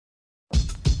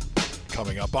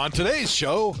Coming up on today's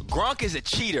show, Gronk is a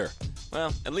cheater.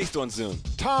 Well, at least on Zoom.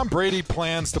 Tom Brady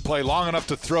plans to play long enough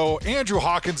to throw Andrew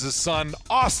Hawkins' son,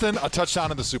 Austin, a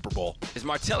touchdown in the Super Bowl. Is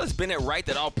Martellus Bennett right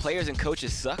that all players and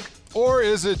coaches suck? Or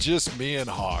is it just me and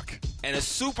Hawk? And a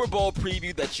Super Bowl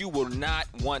preview that you will not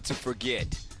want to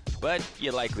forget. But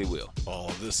you likely will. All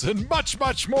of this and much,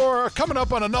 much more coming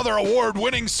up on another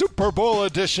award-winning Super Bowl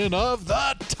edition of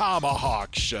the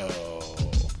ThomaHawk Show.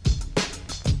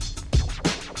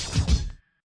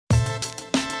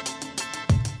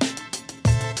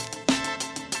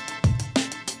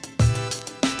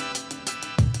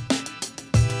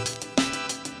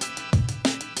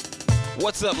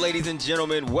 What's up, ladies and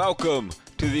gentlemen? Welcome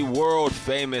to the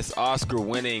world-famous,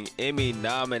 Oscar-winning,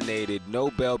 Emmy-nominated,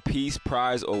 Nobel Peace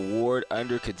Prize Award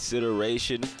under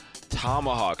consideration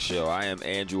ThomaHawk Show. I am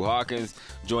Andrew Hawkins,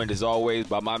 joined as always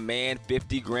by my man,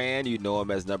 50 Grand. You know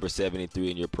him as number 73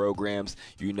 in your programs.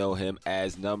 You know him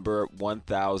as number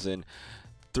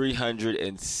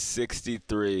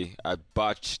 1,363. I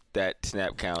botched that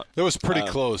snap count. That was pretty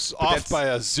close. Off by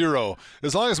a zero.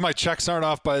 As long as my checks aren't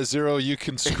off by a zero, you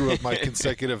can screw up my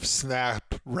consecutive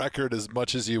snap record as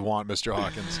much as you want, Mr.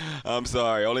 Hawkins. I'm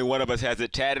sorry. Only one of us has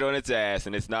it tatted on its ass,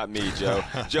 and it's not me, Joe.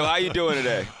 Joe, how you doing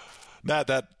today?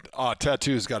 That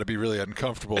tattoo's got to be really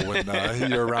uncomfortable when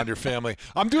you're around your family.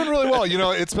 I'm doing really well. You know,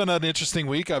 it's been an interesting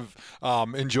week. I've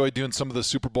enjoyed doing some of the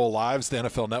Super Bowl lives. The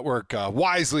NFL Network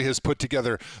wisely has put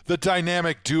together the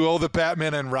dynamic duo, the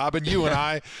Batman and Robin. You and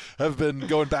I have been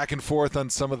going back and forth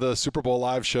on some of the Super Bowl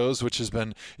live shows, which has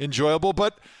been enjoyable.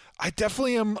 But I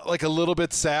definitely am like a little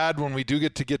bit sad when we do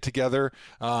get together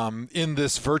in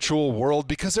this virtual world,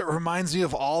 because it reminds me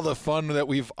of all the fun that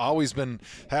we've always been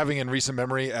having in recent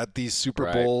memory at these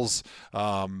Super Bowls.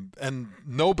 And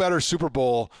no better Super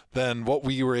Bowl than what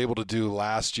we were able to do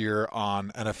last year on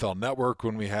NFL Network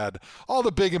when we had all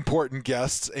the big important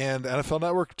guests, and NFL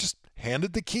Network just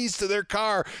handed the keys to their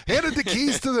car, handed the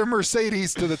keys to their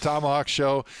Mercedes to the ThomaHawk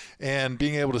Show, and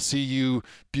being able to see you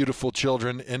beautiful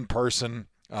children in person.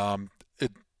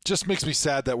 It just makes me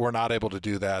sad that we're not able to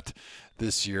do that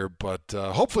this year, but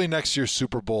hopefully next year's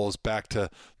Super Bowl is back to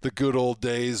the good old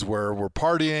days where we're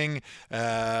partying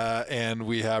and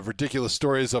we have ridiculous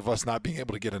stories of us not being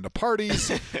able to get into parties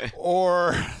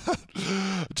or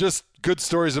just good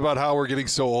stories about how we're getting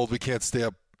so old we can't stay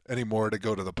up anymore to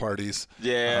go to the parties.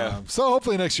 Yeah. So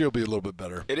hopefully next year will be a little bit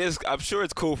better. It is. I'm sure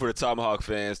it's cool for the ThomaHawk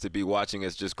fans to be watching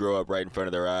us just grow up right in front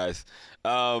of their eyes.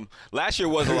 Last year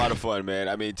was a lot of fun, man.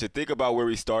 I mean, to think about where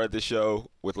we started the show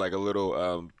with like a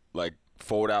little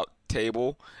fold out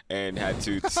table and had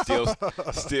to steal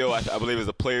I believe it was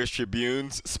a Players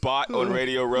Tribune's spot on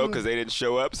Radio Row because they didn't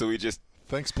show up, so we just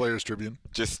thanks Players Tribune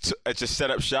just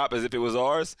set up shop as if it was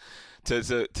ours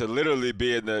to literally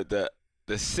be in the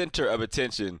center of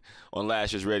attention on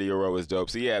last year's Radio Row was dope.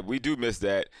 So, yeah, we do miss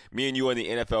that. Me and you on the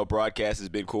NFL broadcast has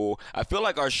been cool. I feel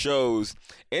like our shows,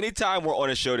 anytime we're on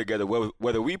a show together,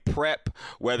 whether we prep,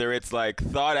 whether it's like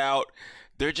thought out,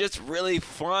 they're just really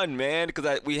fun, man,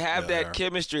 because we have that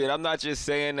chemistry. And I'm not just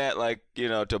saying that like, you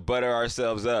know, to butter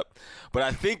ourselves up. But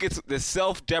I think it's the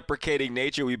self-deprecating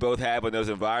nature we both have in those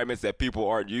environments that people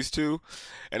aren't used to.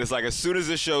 And it's like as soon as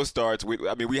the show starts, we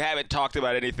haven't talked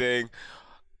about anything.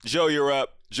 Joe, you're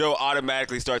up. Joe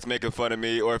automatically starts making fun of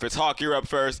me. Or if it's Hawk, you're up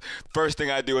first. First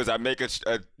thing I do is I make a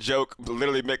joke,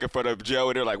 literally making fun of Joe.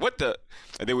 And they're like, what the?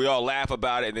 And then we all laugh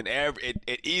about it. And then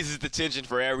it eases the tension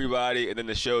for everybody. And then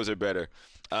the shows are better.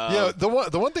 The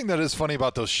one thing that is funny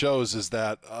about those shows is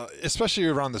that, especially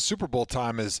around the Super Bowl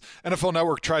time, is NFL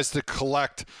Network tries to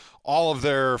collect all of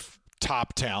their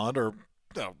top talent or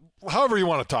however you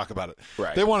want to talk about it.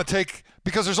 Right. They want to take,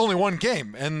 because there's only one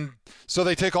game, and so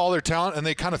they take all their talent and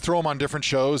they kind of throw them on different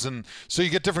shows, and so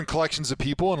you get different collections of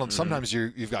people, and sometimes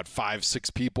you've got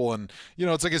 5-6 people, and you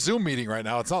know it's like a Zoom meeting right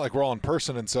now. It's not like we're all in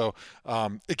person, and so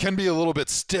it can be a little bit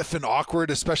stiff and awkward,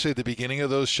 especially at the beginning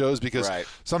of those shows, because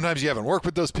sometimes you haven't worked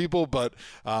with those people, but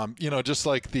just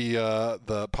like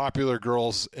the popular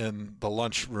girls in the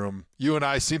lunchroom, you and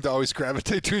I seem to always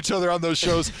gravitate to each other on those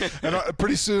shows, and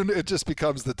pretty soon it just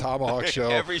becomes the ThomaHawk Show.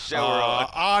 Every show we're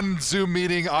on Zoom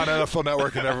meeting on NFL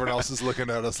Network, and everyone else is looking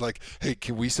at us like, hey,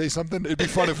 can we say something? It'd be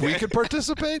fun if we could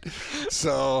participate.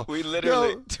 So we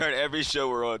literally turn every show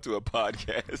we're on to a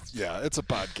podcast. Yeah, it's a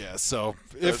podcast. So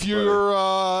if you're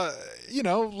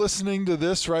listening to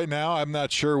this right now, I'm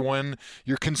not sure when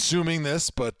you're consuming this,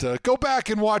 but go back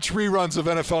and watch reruns of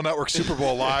NFL Network Super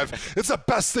Bowl Live. It's the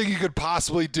best thing you could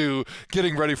possibly do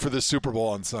getting ready for the Super Bowl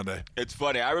on Sunday. It's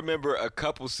funny. I remember a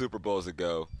couple Super Bowls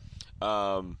ago,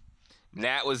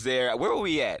 Nat was there. Where were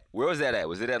we at? Where was that at?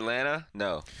 Was it Atlanta?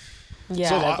 No. Yeah,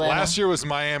 So Atlanta. last year was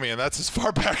Miami, and that's as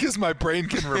far back as my brain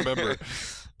can remember.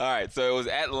 All right, so it was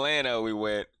Atlanta we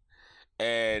went,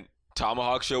 and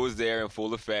ThomaHawk Show was there in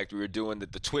full effect. We were doing the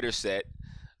Twitter set,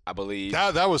 I believe.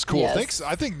 That was cool. Yes. Thanks.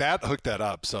 I think Nat hooked that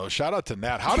up. So shout out to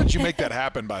Nat. How did you make that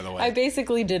happen, by the way? I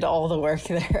basically did all the work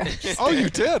there. Oh, you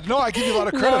did? No, I give you a lot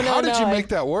of credit. How did you make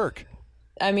that work?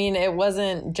 I mean, it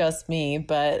wasn't just me,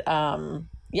 but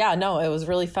yeah, no, it was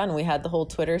really fun. We had the whole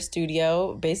Twitter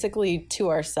studio basically to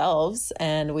ourselves,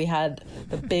 and we had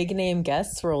the big name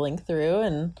guests rolling through,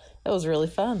 and it was really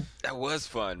fun. That was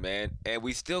fun, man. And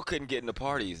we still couldn't get into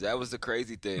parties. That was the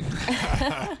crazy thing.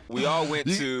 We all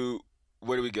went to,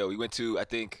 where did we go? We went to, I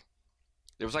think,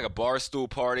 there was like a bar stool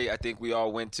party I think we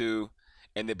all went to.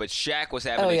 And then, but Shaq was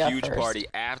having a huge party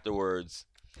afterwards.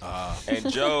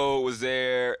 And Joe was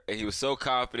there, and he was so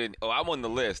confident. Oh, I'm on the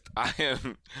list. I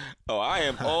am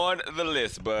on the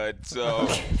list, bud. So,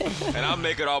 and I'm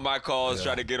making all my calls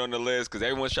trying to get on the list because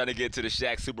everyone's trying to get to the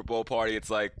Shaq Super Bowl party. It's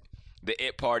like the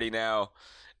it party now.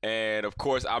 And of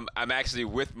course, I'm actually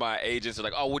with my agents. They're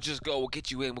like, oh, we'll just go. We'll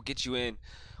get you in.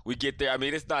 We get there. I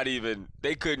mean, it's not even.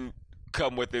 They couldn't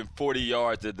come within 40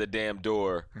 yards of the damn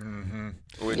door. Mm-hmm.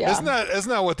 Yeah. Isn't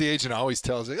that what the agent always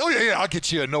tells you? Oh yeah, I'll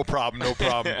get you in, no problem.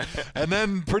 And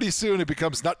then pretty soon it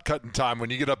becomes nut cutting time when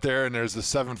you get up there and there's the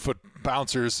 7-foot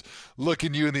bouncers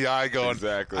looking you in the eye, going,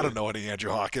 exactly. I don't know any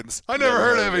Andrew Hawkins. I never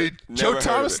heard of him. Joe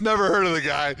Thomas, never heard of the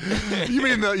guy. You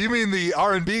mean the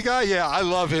R&B guy? Yeah, I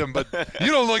love him, but you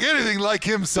don't look anything like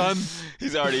him, son.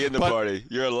 He's already in the party.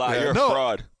 You're a lie. You're a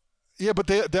fraud. Yeah, but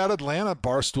that Atlanta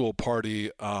Barstool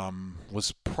party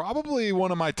was probably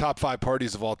one of my top 5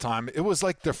 parties of all time. It was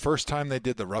like the first time they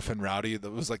did the Rough and Rowdy.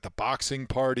 It was like the boxing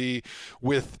party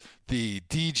with the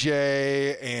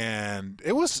DJ, and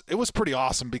it was pretty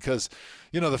awesome because,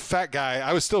 the fat guy,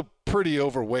 I was still pretty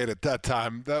overweight at that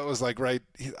time. That was like I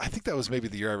think that was maybe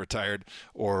the year I retired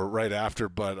or right after,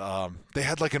 but they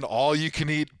had like an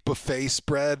all-you-can-eat buffet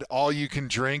spread,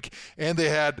 all-you-can-drink, and they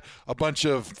had a bunch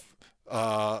of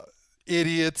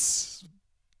idiots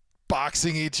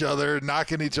boxing each other,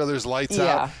 knocking each other's lights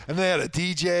out, and they had a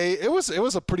DJ. It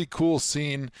was a pretty cool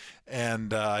scene,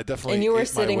 and I definitely. And you were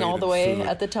sitting all the way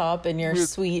at the top in your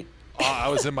suite. I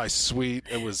was in my suite.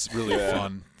 It was really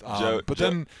fun.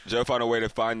 Joe found a way to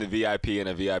find the VIP in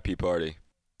a VIP party.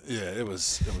 Yeah, it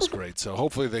was great. So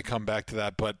hopefully they come back to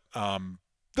that, but.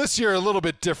 This year, a little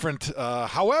bit different.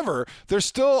 However, there's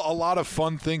still a lot of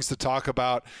fun things to talk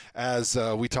about as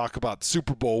we talk about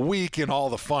Super Bowl week and all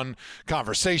the fun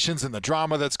conversations and the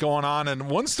drama that's going on. And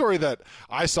one story that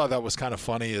I saw that was kind of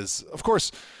funny is, of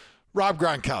course, Rob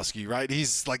Gronkowski, right?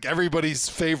 He's like everybody's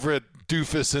favorite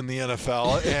doofus in the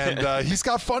NFL, and he's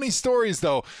got funny stories,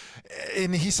 though.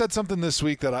 And he said something this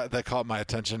week that caught my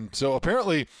attention. So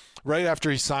apparently, right after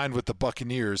he signed with the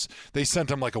Buccaneers, they sent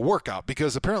him like a workout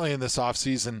because apparently in this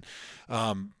offseason,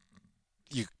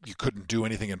 you couldn't do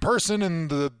anything in person, and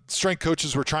the strength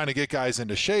coaches were trying to get guys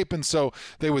into shape, and so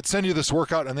they would send you this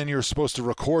workout, and then you were supposed to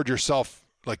record yourself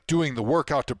like doing the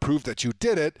workout to prove that you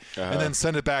did it, and then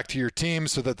send it back to your team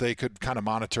so that they could kind of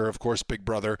monitor, of course, Big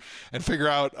Brother, and figure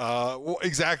out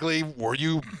exactly, were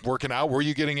you working out? Were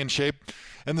you getting in shape?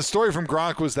 And the story from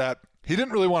Gronk was that he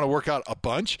didn't really want to work out a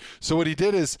bunch. So what he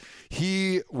did is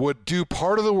he would do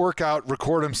part of the workout,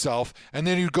 record himself, and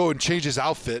then he'd go and change his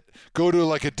outfit, go to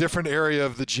like a different area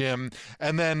of the gym,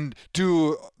 and then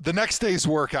do the next day's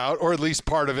workout, or at least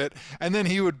part of it. And then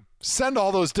he would send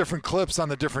all those different clips on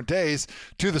the different days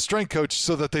to the strength coach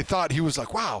so that they thought he was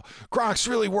like, wow, Gronk's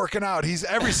really working out. He's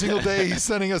every single day he's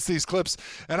sending us these clips.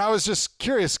 And I was just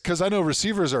curious because I know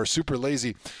receivers are super lazy.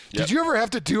 Yep. Did you ever have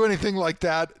to do anything like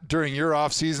that during your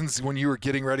off seasons when you were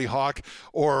getting ready, Hawk?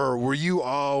 Or were you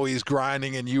always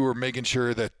grinding and you were making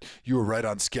sure that you were right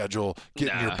on schedule,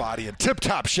 getting your body in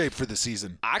tip-top shape for the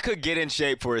season? I could get in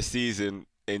shape for a season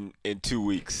in 2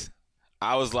 weeks.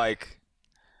 I was like,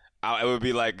 it would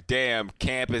be like, damn,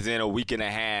 camp is in a week and a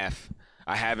half.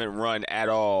 I haven't run at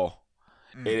all.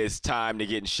 It is time to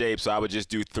get in shape. So I would just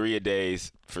do 3 a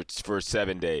days for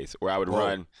 7 days, where I would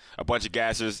run a bunch of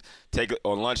gassers, take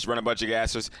on lunch, run a bunch of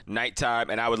gassers, nighttime,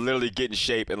 and I would literally get in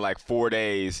shape in like 4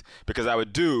 days because I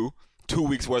would do 2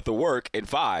 weeks worth of work in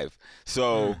 5.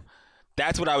 So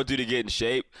that's what I would do to get in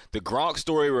shape. The Gronk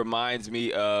story reminds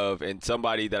me of, and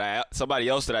somebody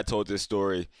else that I told this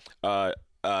story, my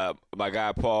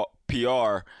guy Paul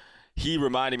PR, he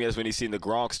reminded me of when he seen the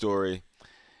Gronk story.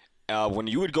 when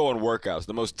you would go on workouts,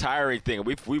 the most tiring thing,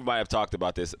 we might have talked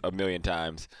about this a million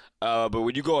times, but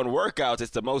when you go on workouts,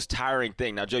 it's the most tiring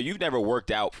thing. Now, Joe, you've never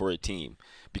worked out for a team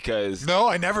because – No,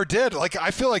 I never did. Like,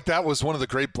 I feel like that was one of the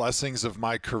great blessings of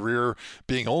my career,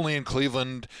 being only in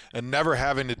Cleveland and never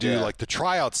having to do, like, the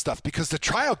tryout stuff, because the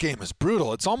tryout game is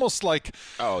brutal. It's almost like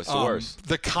it's the worst.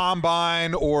 The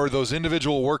combine or those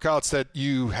individual workouts that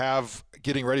you have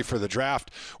getting ready for the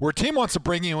draft, where a team wants to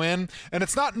bring you in, and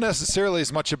it's not necessarily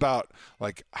as much about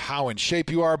like how in shape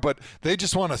you are, but they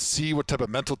just want to see what type of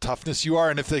mental toughness you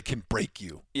are and if they can break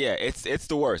you. Yeah, it's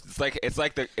the worst. It's like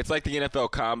the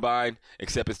NFL Combine,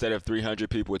 except instead of 300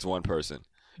 people, it's one person.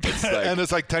 It's like, and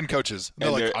it's like 10 coaches.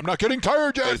 And they're like, I'm not getting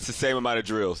tired yet. It's the same amount of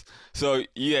drills. So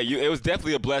it was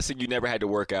definitely a blessing. You never had to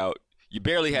work out. You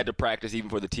barely had to practice even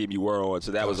for the team you were on,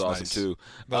 so that was awesome nice. too.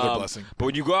 Another blessing. But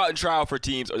when you go out and try out for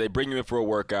teams or they bring you in for a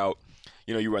workout,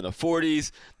 you run the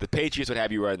 40s. The Patriots would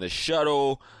have you run the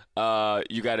shuttle.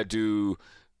 You got to do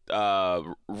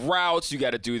routes. You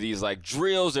got to do these like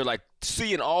drills. They're like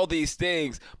seeing all these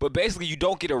things, but basically you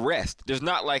don't get a rest. There's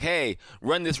not like, hey,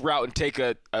 run this route and take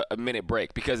a minute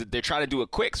break, because they're trying to do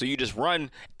it quick. So you just run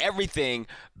everything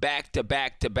back to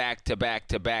back to back to back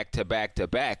to back to back to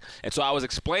back. And so I was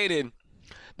explaining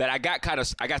that I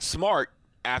got smart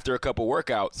after a couple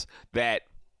workouts, that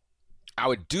I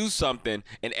would do something,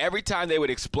 and every time they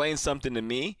would explain something to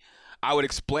me, I would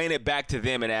explain it back to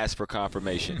them and ask for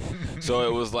confirmation. So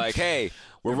it was like, hey,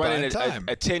 we're running a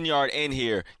 10-yard in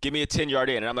here. Give me a 10-yard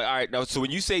in. And I'm like, all right, no. So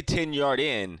when you say 10-yard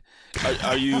in,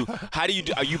 are you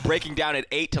breaking down at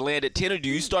 8 to land at 10, or do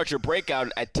you start your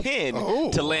breakout at 10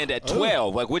 to land at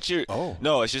 12? Like, what's your?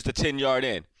 No, it's just a 10-yard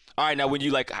in. All right, now when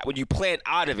you plan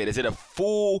out of it, is it a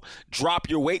full drop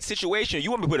your weight situation? Or you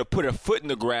want me to put a foot in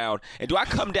the ground, and do I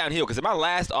come downhill? Because in my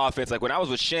last offense, like when I was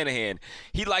with Shanahan,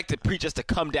 he liked to preach us to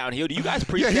come downhill. Do you guys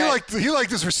preach that? Yeah, he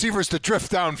liked his receivers to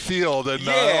drift downfield and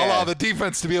allow the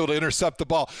defense to be able to intercept the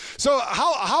ball. So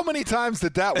how many times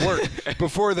did that work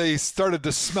before they started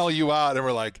to smell you out and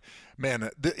were like, man,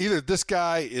 either this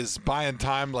guy is buying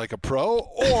time like a pro,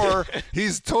 or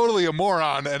he's totally a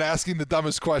moron and asking the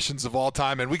dumbest questions of all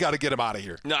time, and we got to get him out of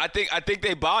here? No, I think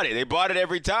they bought it. They bought it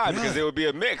every time because it would be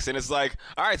a mix. And it's like,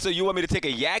 all right, so you want me to take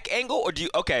a yak angle, or do you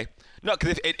 – okay. No,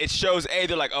 because it shows,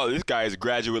 they're like, oh, this guy is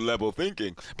graduate level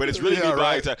thinking, but it's really me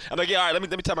buying time. I'm like, yeah, all right, let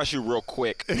me tie my shoe real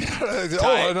quick.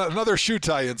 Another shoe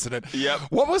tie incident. Yep.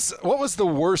 What was the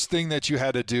worst thing that you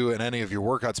had to do in any of your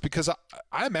workouts? Because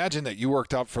I imagine that you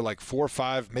worked out for like 4 or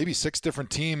 5, maybe 6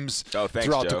 different teams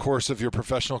throughout the course of your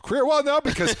professional career. Well, no,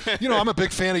 because I'm a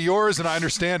big fan of yours, and I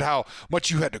understand how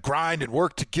much you had to grind and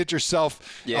work to get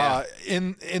yourself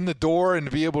in the door and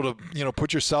to be able to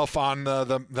put yourself on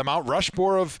the Mount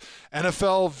Rushmore of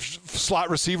NFL slot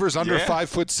receivers under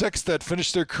 5'6" that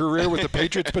finished their career with the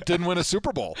Patriots but didn't win a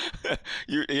Super Bowl. I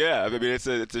mean, it's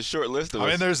a short list of us. I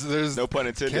mean, there's no pun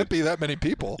intended. Can't be that many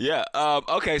people. Yeah.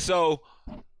 Okay. So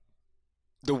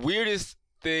the weirdest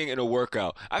thing in a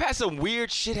workout. I've had some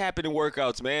weird shit happen in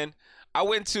workouts, man. I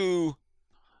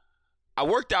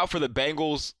worked out for the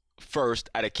Bengals first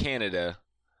out of Canada.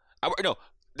 All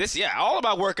of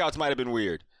my workouts might have been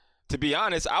weird. To be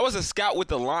honest, I was a scout with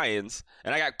the Lions,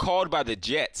 and I got called by the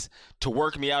Jets to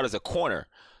work me out as a corner.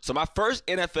 So my first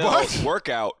NFL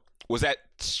workout was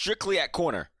strictly at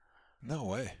corner. No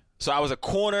way. So I was a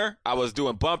corner. I was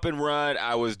doing bump and run.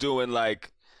 I was doing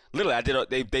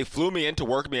literally, they flew me in to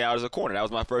work me out as a corner. That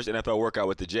was my first NFL workout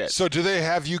with the Jets. So do they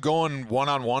have you going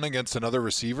one-on-one against another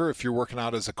receiver if you're working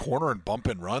out as a corner and bump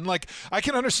and run? Like, I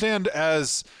can understand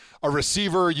as a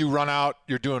receiver, you run out,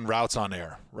 you're doing routes on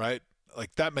air, right?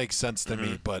 Like, that makes sense to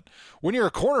me. But when you're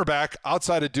a cornerback,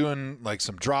 outside of doing like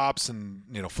some drops and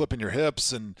flipping your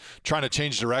hips and trying to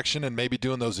change direction and maybe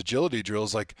doing those agility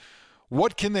drills, like,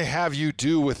 what can they have you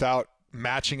do without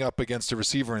matching up against a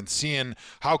receiver and seeing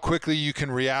how quickly you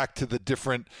can react to the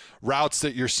different routes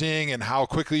that you're seeing and how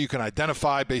quickly you can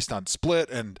identify based on split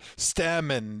and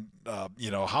stem and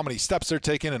how many steps they're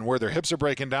taking and where their hips are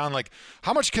breaking down? Like,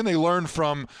 how much can they learn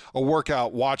from a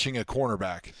workout watching a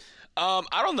cornerback?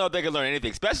 I don't know if they can learn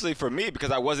anything, especially for me,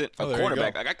 because I wasn't a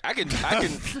cornerback. Like, I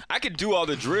can do all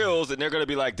the drills, and they're gonna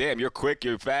be like, "Damn, you're quick,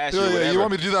 you're fast." You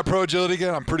want me to do that pro agility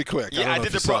again? I'm pretty quick. Yeah, I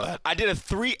did I did a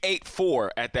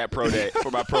 3.84 at that pro day for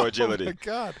my pro agility. Oh my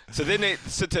God! So then I'm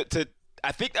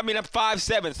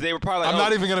 5'7", so they were probably like, I'm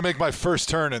not even gonna make my first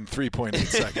turn in 3.8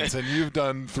 seconds, and you've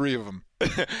done 3 of them.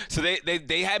 So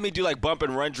they had me do like bump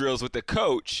and run drills with the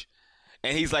coach.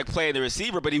 And he's like playing the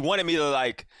receiver, but he wanted me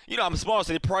to I'm small,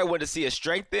 so they probably wanted to see a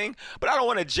strength thing. But I don't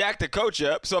want to jack the coach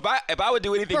up. So if I would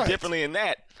do anything differently in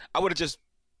that, I would have just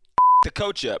the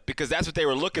coach up, because that's what they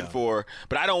were looking for.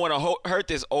 But I don't want to hurt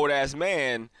this old ass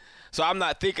man. So I'm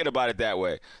not thinking about it that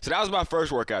way. So that was my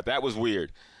first workout. That was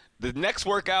weird. The next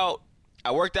workout,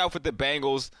 I worked out with the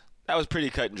Bengals. That was pretty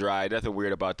cut and dry. Nothing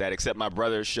weird about that, except my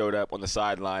brother showed up on the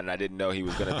sideline, and I didn't know he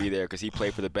was going to be there because he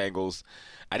played for the Bengals.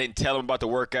 I didn't tell him about the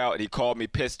workout, and he called me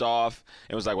pissed off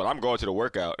and was like, well, I'm going to the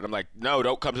workout. And I'm like, no,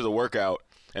 don't come to the workout.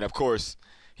 And, of course,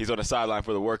 he's on the sideline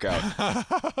for the workout.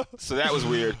 So that was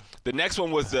weird. The next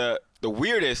one was the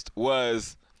weirdest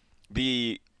was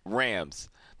the Rams.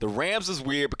 The Rams was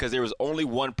weird because there was only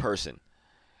one person.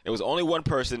 It was only one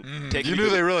person taking. You knew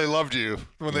they really loved you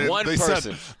when they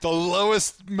person. said the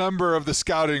lowest member of the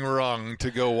scouting rung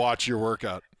to go watch your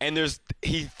workout. And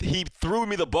he threw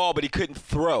me the ball, but he couldn't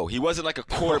throw. He wasn't like a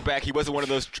quarterback. He wasn't one of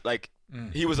those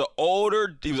he was an old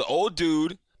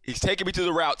dude. He's taking me to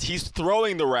the routes. He's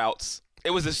throwing the routes.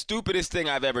 It was the stupidest thing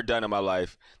I've ever done in my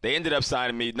life. They ended up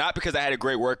signing me, not because I had a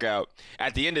great workout.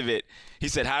 At the end of it, he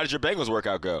said, how did your Bengals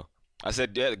workout go? I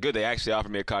said, yeah, good. They actually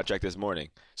offered me a contract this morning.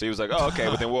 So he was like, oh, okay,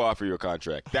 but then we'll offer you a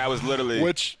contract. That was literally.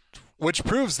 Which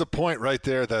proves the point right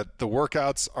there that the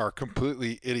workouts are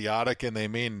completely idiotic and they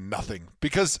mean nothing.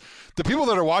 Because the people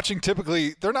that are watching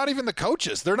typically, they're not even the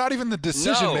coaches. They're not even the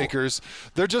decision makers.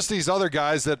 They're just these other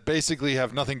guys that basically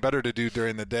have nothing better to do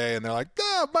during the day. And they're like,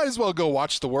 might as well go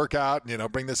watch the workout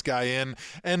and, bring this guy in.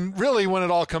 And really, when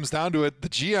it all comes down to it, the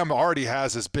GM already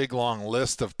has this big, long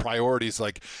list of priorities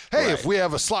like, hey, if we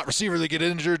have a slot receiver that get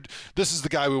injured, this is the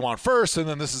guy we want first. And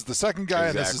then this is the second guy.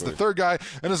 And this is the third guy.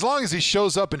 And as long as he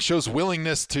shows up and shows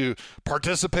willingness to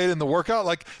participate in the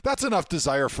workout, that's enough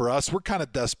desire for us. We're kind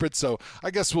of desperate, so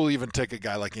I guess we'll even take a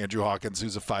guy like Andrew Hawkins,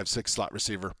 who's a 5'6" slot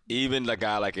receiver. Even a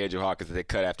guy like Andrew Hawkins that they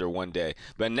cut after one day.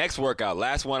 But next workout,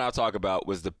 last one I'll talk about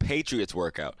was the Patriots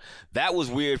workout. That was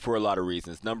weird for a lot of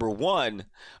reasons. Number one,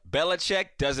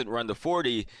 Belichick doesn't run the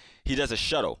 40. He does a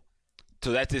shuttle.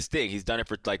 So that's his thing. He's done it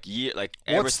for years.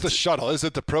 What's the shuttle? Is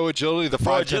it the Pro Agility, the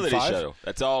 5-10-5? Agility shuttle.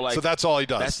 That's all. So that's all he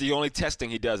does. That's the only testing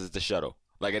he does is the shuttle.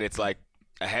 And it's like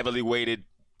a heavily weighted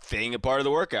thing and part of the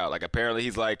workout. Apparently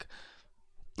he's like,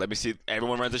 let me see.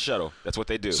 Everyone runs a shuttle. That's what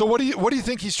they do. So what do you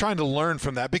think he's trying to learn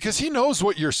from that? Because he knows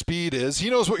what your speed is. He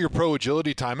knows what your pro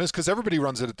agility time is because everybody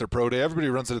runs it at their pro day. Everybody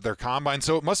runs it at their combine.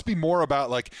 So it must be more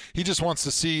about he just wants to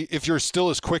see if you're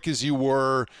still as quick as you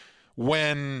were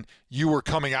when you were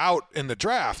coming out in the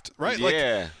draft, right?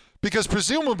 Yeah. Because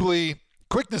presumably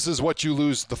quickness is what you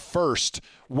lose the first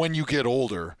when you get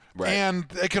older. Right. And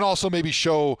it can also maybe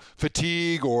show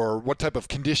fatigue or what type of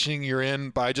conditioning you're in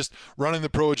by just running the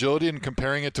pro agility and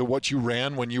comparing it to what you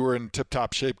ran when you were in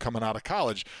tip-top shape coming out of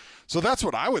college. So that's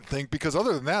what I would think, because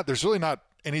other than that, there's really not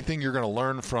anything you're going to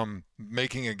learn from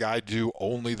making a guy do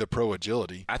only the pro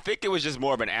agility. I think it was just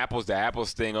more of an apples to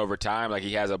apples thing over time.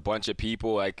 He has a bunch of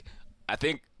people. I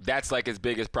think that's his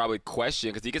biggest probably question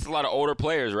because he gets a lot of older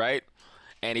players, right?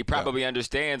 And he probably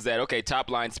understands that, okay,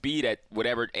 top-line speed at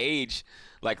whatever age,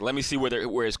 let me see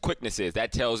where his quickness is.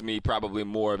 That tells me probably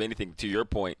more of anything, to your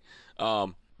point.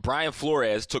 Brian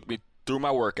Flores took me through my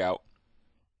workout,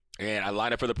 and I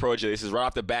lined up for the Pro Agility. This is right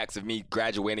off the backs of me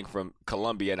graduating from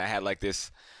Columbia, and I had this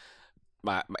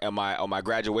on my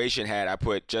graduation hat, I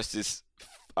put just as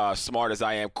smart as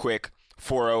I am quick,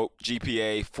 4.0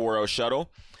 GPA, 4.0 shuttle.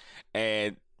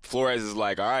 And Flores is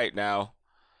like, all right, now,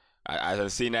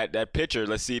 I've seen that picture.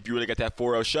 Let's see if you really got that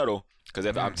 4.0 shuttle. Because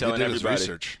if I'm telling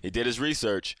everybody, he did his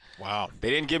research. Wow. They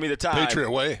didn't give me the time. Patriot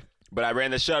way. But I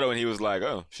ran the shuttle, and he was like,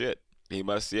 oh, shit. He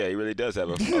really does have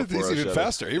a 4.0 He's even shuttle.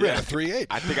 faster. He ran a 3.8.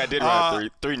 I think I did run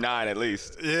a 3.9 at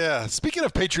least. Yeah. Speaking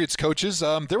of Patriots coaches,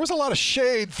 there was a lot of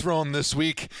shade thrown this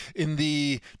week in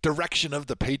the direction of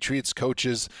the Patriots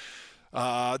coaches.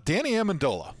 Danny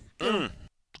Amendola.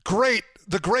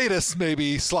 The greatest,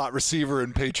 maybe, slot receiver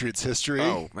in Patriots history.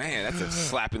 Oh, man, that's a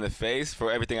slap in the face for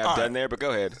everything I've done there, but go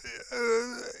ahead.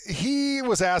 He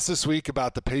was asked this week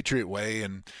about the Patriot way,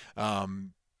 and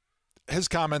his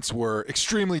comments were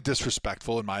extremely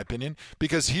disrespectful, in my opinion,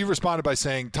 because he responded by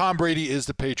saying, Tom Brady is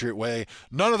the Patriot way.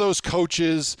 None of those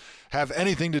coaches have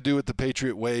anything to do with the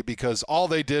Patriot way because all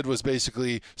they did was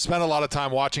basically spend a lot of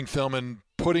time watching film and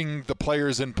putting the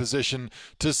players in position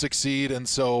to succeed. And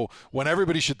so when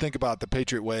everybody should think about the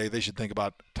Patriot way, they should think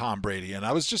about Tom Brady. And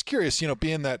I was just curious,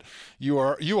 being that you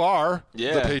are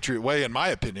the Patriot way, in my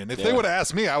opinion. If they would have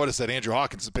asked me, I would have said Andrew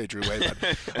Hawkins the Patriot way.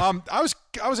 But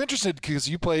I was interested because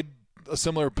you played a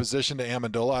similar position to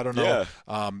Amendola. I don't know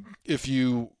if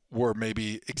you were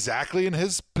maybe exactly in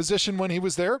his position when he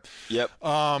was there. Yep.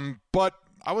 But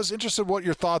I was interested what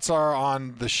your thoughts are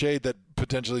on the shade that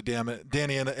potentially Danny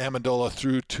Amendola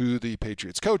threw to the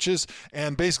Patriots coaches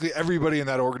and basically everybody in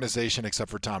that organization except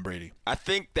for Tom Brady. I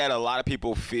think that a lot of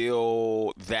people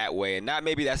feel that way, and not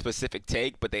maybe that specific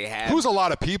take, but they have. Who's a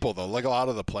lot of people, though? Like a lot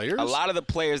of the players? A lot of the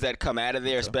players that come out of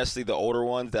there, especially the older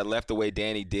ones that left the way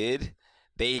Danny did,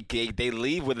 they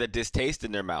leave with a distaste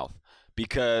in their mouth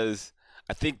because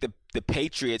I think the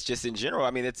Patriots just in general,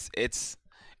 I mean, it's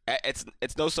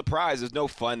no surprise. There's no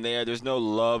fun there. There's no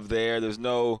love there. There's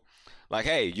no like,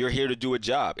 hey, you're here to do a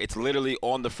job. It's literally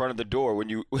on the front of the door when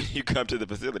you come to the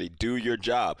facility. Do your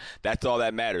job. That's all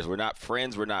that matters. We're not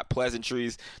friends. We're not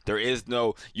pleasantries. There is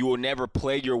no. You will never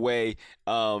play your way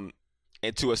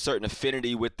into a certain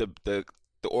affinity with the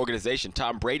organization.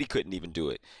 Tom Brady couldn't even do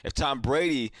it. If Tom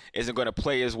Brady isn't going to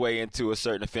play his way into a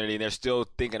certain affinity and they're still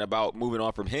thinking about moving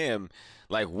on from him,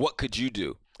 like what could you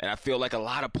do? And I feel like a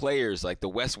lot of players, like the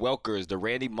Wes Welkers, the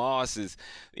Randy Mosses,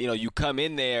 you come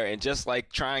in there and just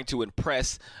like trying to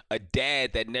impress a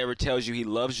dad that never tells you he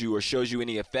loves you or shows you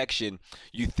any affection,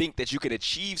 you think that you can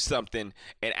achieve something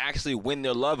and actually win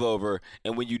their love over.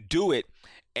 And when you do it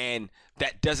and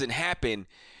that doesn't happen,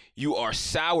 you are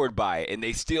soured by it. And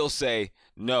they still say,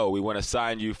 no, we want to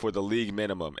sign you for the league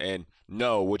minimum. And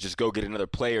no, we'll just go get another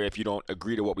player if you don't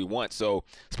agree to what we want. So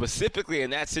specifically in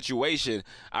that situation,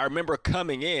 I remember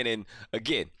coming in and,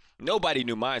 again, nobody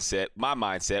knew my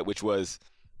mindset, which was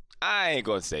I ain't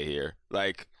going to stay here.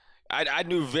 Like I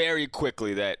knew very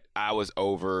quickly that I was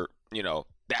over,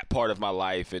 that part of my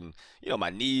life and, my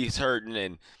knees hurting.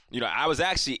 And, I was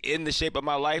actually in the shape of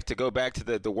my life to go back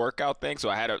to the workout thing. So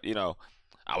I had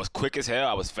I was quick as hell.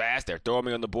 I was fast. They're throwing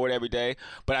me on the board every day.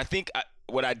 But I think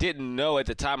what I didn't know at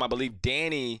the time, I believe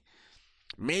Danny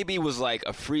maybe was like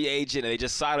a free agent and they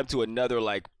just signed him to another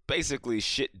like basically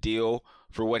shit deal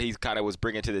for what he kind of was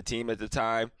bringing to the team at the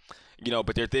time.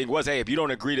 But their thing was, hey, if you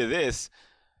don't agree to this,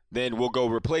 then we'll go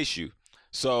replace you.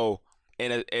 So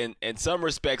in some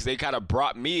respects, they kind of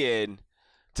brought me in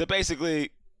to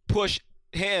basically push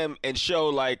him and show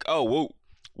like, oh,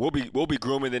 we'll be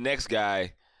grooming the next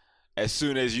guy as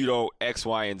soon as you don't X,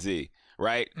 Y, and Z,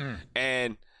 right?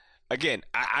 And again,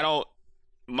 I don't.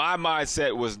 My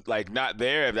mindset was like not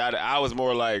there. I was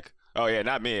more like, oh yeah,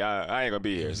 not me. I ain't gonna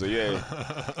be here. So yeah,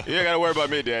 you ain't gotta worry about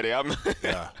me, Daddy. I'm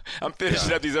I'm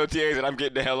finishing up these OTAs and I'm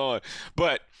getting the hell on.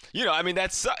 But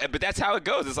that's how it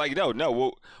goes. It's like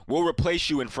no, we'll replace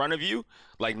you in front of you.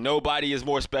 Like nobody is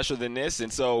more special than this,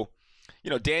 and so.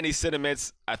 Danny's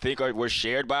sentiments, I think, were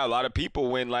shared by a lot of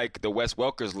people when, like, the Wes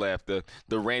Welkers left, the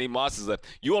Randy Mosses left.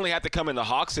 You only have to come in the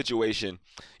Hawk situation,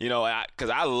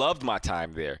 because I loved my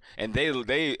time there. And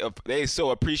they so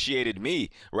appreciated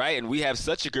me, right? And we have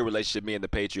such a good relationship, me and the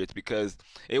Patriots, because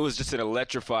it was just an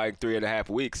electrifying 3.5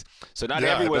 weeks. So not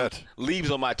everyone leaves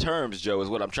on my terms, Joe, is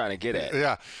what I'm trying to get at.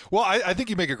 Yeah. Well, I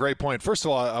think you make a great point. First of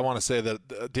all, I want to say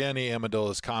that Danny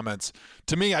Amendola's comments,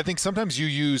 to me, I think sometimes you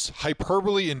use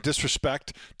hyperbole and disrespect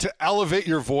to elevate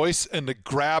your voice and to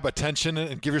grab attention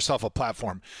and give yourself a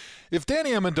platform. If Danny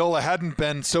Amendola hadn't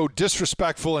been so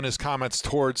disrespectful in his comments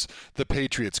towards the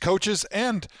Patriots coaches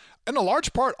and in a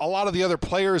large part, a lot of the other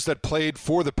players that played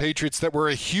for the Patriots that were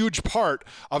a huge part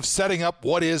of setting up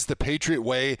what is the Patriot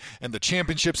way and the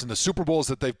championships and the Super Bowls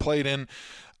that they've played in,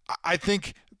 I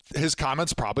think his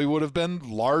comments probably would have been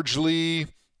largely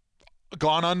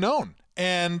gone unknown.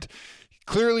 And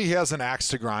clearly he has an axe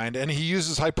to grind, and he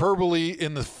uses hyperbole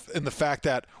in the fact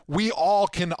that we all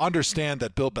can understand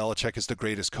that Bill Belichick is the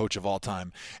greatest coach of all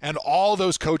time. And all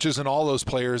those coaches and all those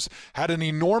players had an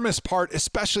enormous part,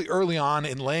 especially early on,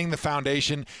 in laying the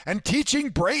foundation and teaching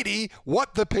Brady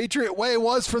what the Patriot way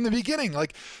was from the beginning.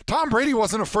 Like, Tom Brady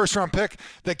wasn't a first-round pick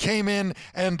that came in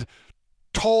and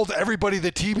told everybody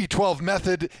the TB12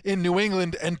 method in New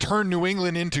England and turned New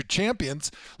England into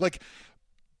champions. Like,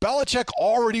 Belichick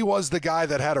already was the guy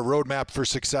that had a roadmap for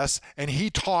success, and he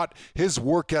taught his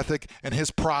work ethic and his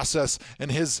process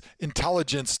and his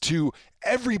intelligence to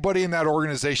everybody in that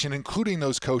organization, including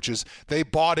those coaches. They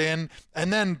bought in,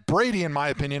 and then Brady, in my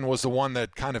opinion, was the one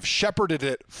that kind of shepherded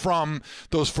it from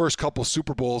those first couple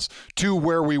Super Bowls to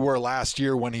where we were last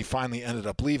year when he finally ended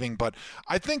up leaving. But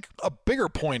I think a bigger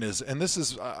point is, and this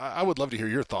is, I would love to hear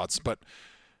your thoughts, but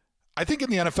I think in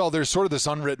the NFL, there's sort of this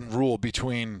unwritten rule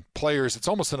between players. It's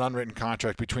almost an unwritten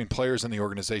contract between players and the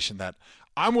organization that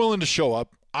I'm willing to show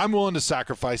up. I'm willing to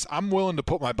sacrifice. I'm willing to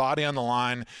put my body on the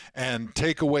line and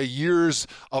take away years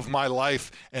of my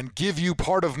life and give you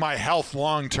part of my health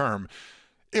long term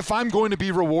if I'm going to be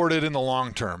rewarded in the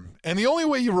long term. And the only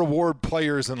way you reward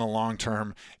players in the long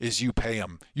term is you pay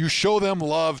them. You show them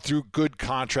love through good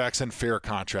contracts and fair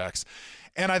contracts.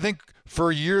 And I think for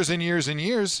years and years and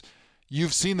years,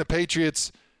 you've seen the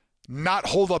Patriots not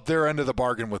hold up their end of the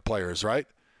bargain with players, right?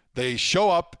 They show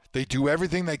up, they do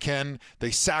everything they can,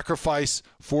 they sacrifice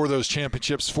for those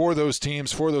championships, for those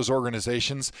teams, for those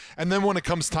organizations, and then when it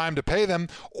comes time to pay them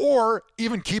or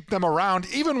even keep them around,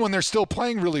 even when they're still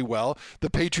playing really well, the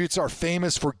Patriots are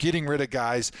famous for getting rid of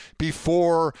guys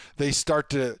before they start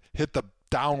to hit the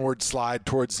downward slide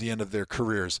towards the end of their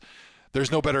careers. There's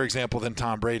no better example than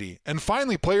Tom Brady. And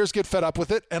finally, players get fed up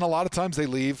with it, and a lot of times they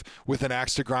leave with an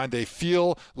axe to grind. They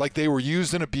feel like they were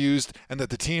used and abused and that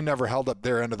the team never held up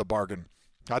their end of the bargain.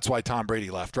 That's why Tom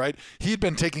Brady left, right? He'd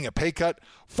been taking a pay cut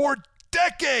for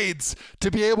decades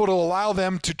to be able to allow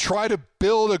them to try to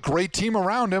build a great team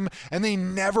around him, and they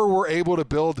never were able to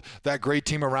build that great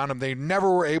team around him. They never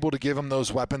were able to give him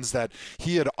those weapons that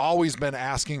he had always been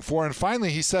asking for. And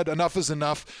finally, he said, enough is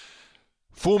enough.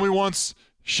 Fool me once,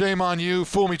 shame on you.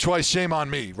 Fool me twice, shame on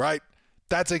me, right?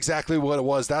 That's exactly what it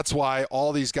was. That's why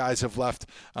all these guys have left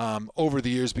over the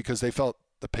years, because they felt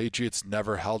the Patriots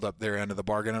never held up their end of the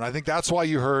bargain. And I think that's why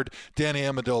you heard Danny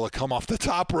Amendola come off the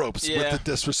top ropes with the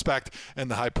disrespect and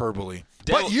the hyperbole.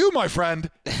 But you, my friend,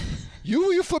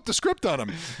 you flipped the script on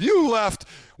them. You left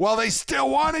while they still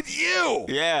wanted you.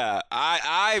 Yeah,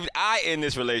 I end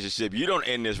this relationship. You don't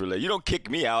end this relationship. You don't kick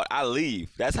me out. I leave.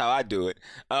 That's how I do it.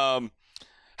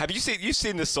 Have you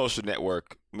seen the Social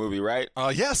Network movie, right?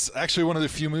 Yes, actually one of the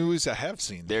few movies I have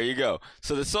seen. There you go.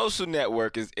 So the Social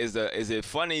Network is a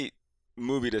funny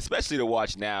movie, especially to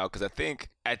watch now, because I think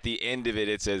at the end of it,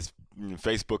 it says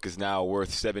Facebook is now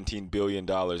worth $17 billion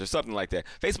or something like that.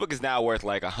 Facebook is now worth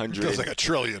like 100. It's like $1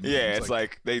 trillion. Yeah, it's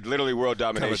like they literally world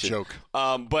domination. Kind of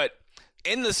a joke. But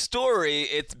in the story,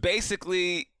 it's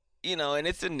basically, and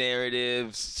it's a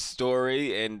narrative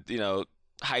story and,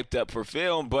 hyped up for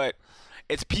film, but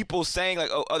it's people saying like,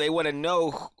 oh, they want to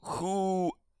know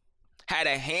who had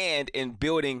a hand in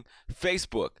building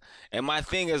Facebook. And my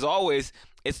thing is always,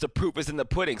 it's the proof is in the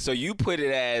pudding. So you put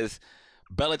it as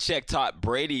Belichick taught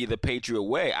Brady the Patriot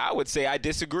way. I would say I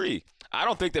disagree. I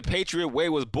don't think the Patriot way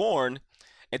was born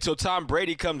until Tom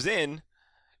Brady comes in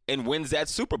and wins that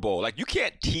Super Bowl. Like, you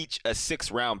can't teach a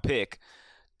 6th-round pick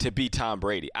to be Tom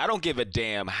Brady. I don't give a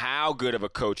damn how good of a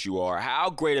coach you are, how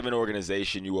great of an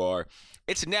organization you are.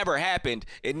 It's never happened.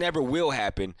 It never will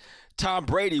happen. Tom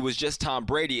Brady was just Tom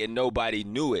Brady, and nobody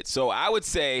knew it. So I would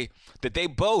say that they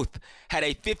both had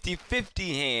a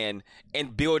 50-50 hand in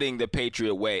building the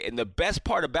Patriot way. And the best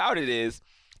part about it is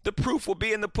the proof will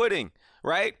be in the pudding,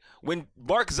 right? When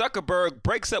Mark Zuckerberg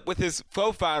breaks up with his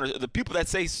co-founders, the people that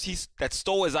say that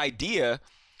stole his idea,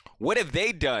 what have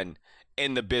they done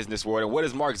in the business world? And what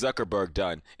has Mark Zuckerberg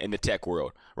done in the tech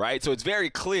world, right? So it's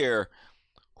very clear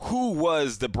who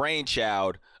was the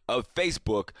brainchild of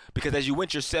Facebook, because as you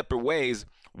went your separate ways,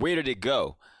 where did it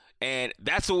go? And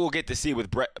that's what we'll get to see with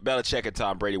Belichick and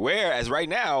Tom Brady. Whereas right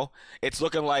now, it's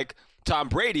looking like Tom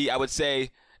Brady, I would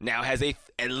say, now has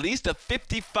at least a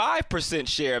 55%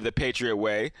 share of the Patriot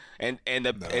way, and Bill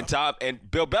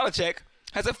Belichick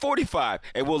has a 45%.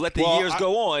 And we'll let the years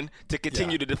go on to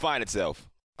continue to define itself.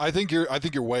 I think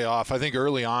you're way off. I think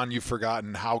early on you've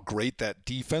forgotten how great that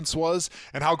defense was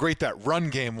and how great that run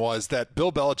game was that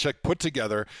Bill Belichick put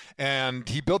together, and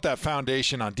he built that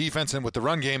foundation on defense and with the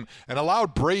run game and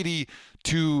allowed Brady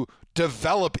to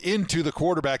develop into the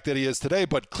quarterback that he is today.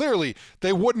 But clearly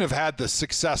they wouldn't have had the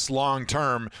success long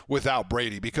term without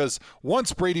Brady, because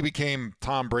once Brady became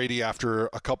Tom Brady after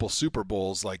a couple Super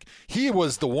Bowls, like, he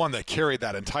was the one that carried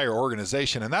that entire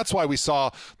organization. And that's why we saw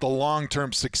the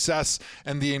long-term success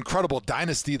and the incredible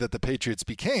dynasty that the Patriots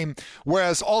became.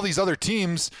 Whereas all these other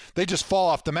teams, they just fall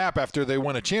off the map after they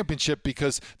win a championship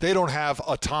because they don't have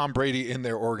a Tom Brady in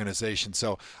their organization.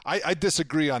 So I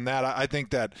disagree on that. I think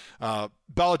that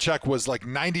Belichick was like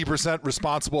 90%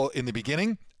 responsible in the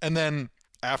beginning, and then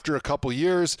after a couple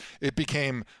years, it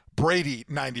became Brady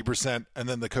 90%, and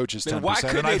then the coaches 10%. Why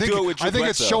couldn't they do it with Drew I think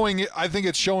Bledsoe?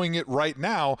 it's showing it right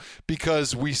now,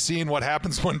 because we've seen what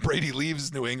happens when Brady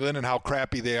leaves New England and how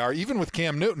crappy they are. Even with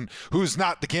Cam Newton, who's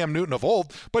not the Cam Newton of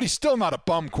old, but he's still not a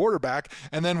bum quarterback.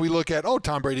 And then we look at,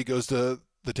 Tom Brady goes to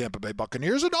the Tampa Bay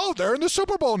Buccaneers, and they're in the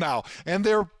Super Bowl now, and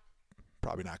they're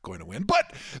probably not going to win,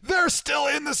 but they're still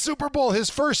in the Super Bowl.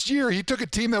 His first year, he took a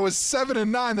team that was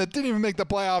 7-9 that didn't even make the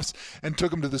playoffs and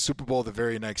took them to the Super Bowl the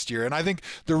very next year. And I think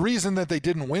the reason that they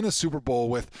didn't win a Super Bowl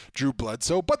with Drew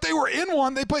Bledsoe, but they were in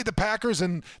one. They played the Packers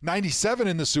in '97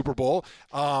 in the Super Bowl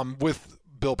with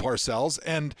Bill Parcells,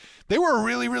 and they were a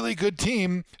really, really good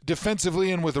team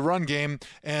defensively and with a run game,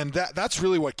 and that's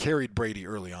really what carried Brady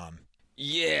early on.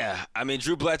 Yeah, I mean,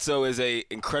 Drew Bledsoe is a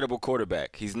incredible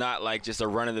quarterback. He's not like just a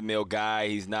run-of-the-mill guy.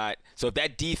 He's not. So if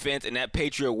that defense and that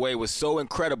Patriot way was so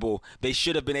incredible, they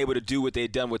should have been able to do what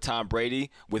they'd done with Tom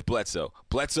Brady with Bledsoe.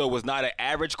 Bledsoe was not an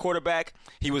average quarterback.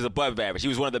 He was above average. He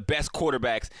was one of the best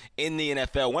quarterbacks in the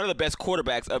NFL, one of the best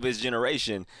quarterbacks of his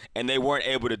generation, and they weren't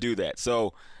able to do that.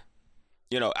 So,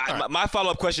 my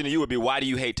follow-up question to you would be, why do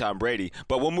you hate Tom Brady?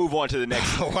 But we'll move on to the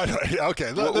next. Okay,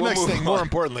 the next thing. More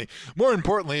importantly,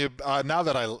 now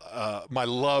that my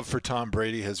love for Tom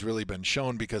Brady has really been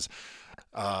shown because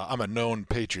I'm a known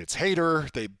Patriots hater.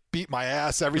 They beat my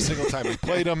ass every single time we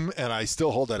played them, and I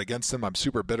still hold that against them. I'm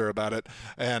super bitter about it,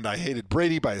 and I hated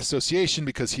Brady by association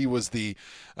because he was the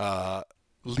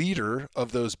leader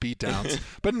of those beatdowns.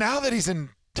 But now that he's in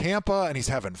Tampa and he's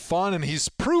having fun and he's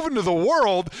proven to the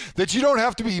world that you don't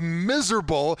have to be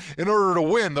miserable in order to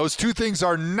win. Those two things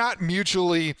are not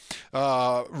mutually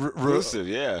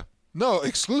exclusive. No,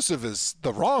 exclusive is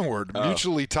the wrong word.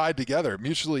 Mutually tied together,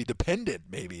 mutually dependent,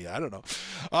 maybe. I don't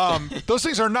know. Those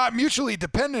things are not mutually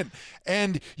dependent,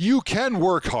 and you can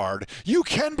work hard. You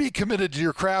can be committed to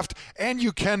your craft, and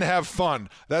you can have fun.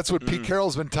 That's what Pete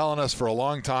Carroll's been telling us for a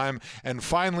long time, and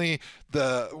finally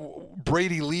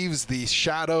Brady leaves the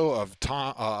shadow of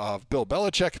Bill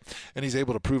Belichick, and he's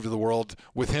able to prove to the world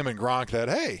with him and Gronk that,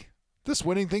 hey, this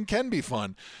winning thing can be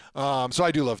fun. So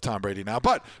I do love Tom Brady now.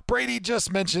 But Brady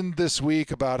just mentioned this week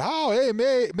about how, hey,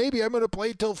 maybe I'm going to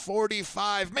play till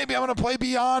 45. Maybe I'm going to play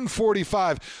beyond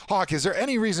 45. Hawk, is there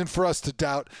any reason for us to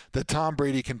doubt that Tom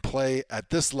Brady can play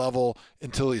at this level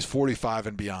until he's 45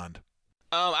 and beyond?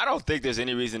 I don't think there's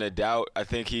any reason to doubt. I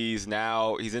think he's in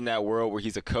that world where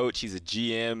he's a coach, he's a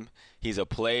GM, he's a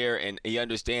player, and he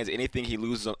understands anything he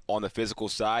loses on the physical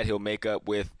side, he'll make up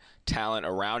with talent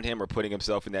around him or putting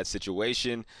himself in that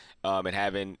situation and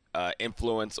having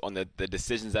influence on the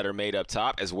decisions that are made up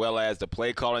top as well as the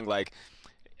play calling.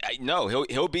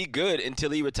 He'll be good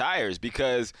until he retires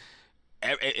because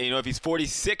if he's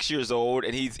 46 years old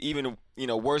and he's even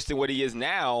worse than what he is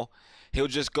now, he'll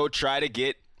just go try to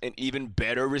get an even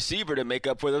better receiver to make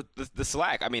up for the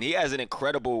slack. I mean, he has an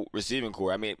incredible receiving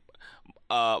core. I mean,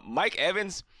 Mike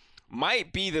Evans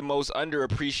might be the most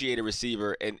underappreciated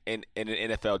receiver in an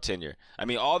NFL tenure. I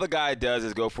mean, all the guy does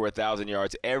is go for 1,000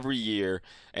 yards every year.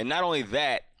 And not only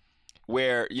that,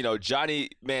 where, Johnny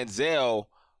Manziel,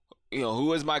 who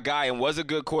was my guy and was a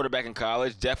good quarterback in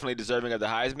college, definitely deserving of the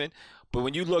Heisman. But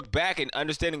when you look back and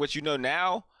understanding what you know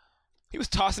now, he was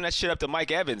tossing that shit up to Mike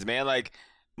Evans, man.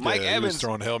 Mike Evans he was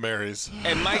throwing Hail Marys.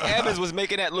 And Mike Evans was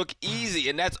making that look easy,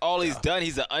 and that's all he's done.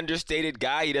 He's an understated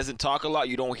guy. He doesn't talk a lot.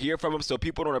 You don't hear from him, so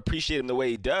people don't appreciate him the way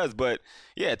he does. But,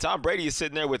 yeah, Tom Brady is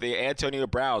sitting there with the Antonio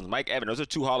Browns, Mike Evans. Those are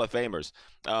two Hall of Famers.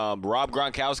 Rob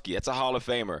Gronkowski, that's a Hall of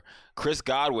Famer. Chris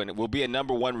Godwin will be a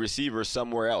number one receiver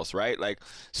somewhere else, right?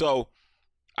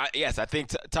 I think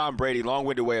Tom Brady,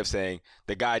 long-winded way of saying,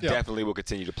 the guy definitely will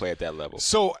continue to play at that level.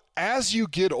 So as you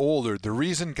get older, the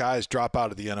reason guys drop out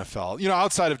of the NFL,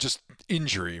 outside of just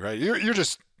injury, right? You're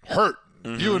just hurt.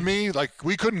 Mm-hmm. You and me,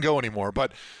 we couldn't go anymore.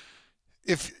 But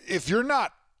if you're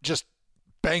not just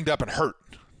banged up and hurt,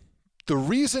 the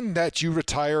reason that you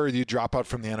retire or you drop out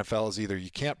from the NFL is either you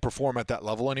can't perform at that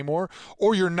level anymore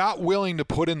or you're not willing to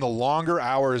put in the longer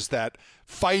hours that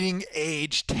fighting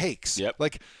age takes. Yep.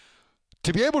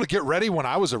 To be able to get ready when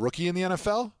I was a rookie in the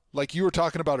NFL, like you were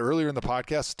talking about earlier in the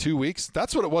podcast, 2 weeks,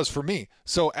 that's what it was for me.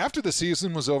 So after the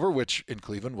season was over, which in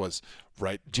Cleveland was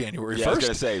January 1st. I was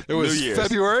going to say, it was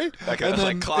February, and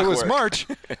then it was March.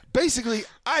 Basically,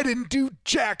 I didn't do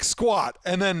jack squat.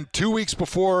 And then 2 weeks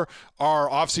before our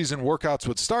off-season workouts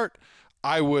would start,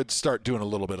 I would start doing a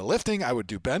little bit of lifting. I would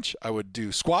do bench. I would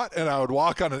do squat, and I would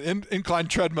walk on an incline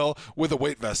treadmill with a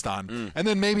weight vest on. And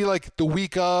then maybe the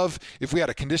week of, if we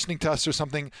had a conditioning test or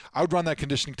something, I would run that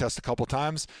conditioning test a couple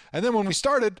times. And then when we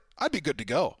started, I'd be good to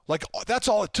go. That's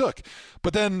all it took.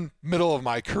 But then middle of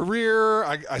my career,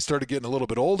 I started getting a little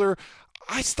bit older.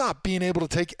 I stopped being able to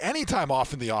take any time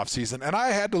off in the offseason, and I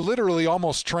had to literally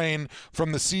almost train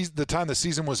from the time the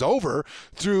season was over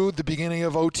through the beginning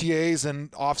of OTAs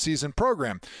and off-season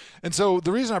program. And so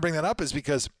the reason I bring that up is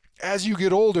because as you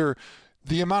get older,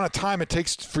 the amount of time it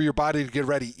takes for your body to get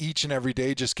ready each and every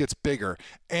day just gets bigger.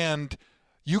 And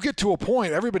you get to a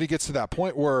point, everybody gets to that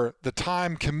point where the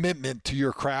time commitment to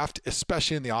your craft,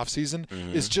 especially in the off season,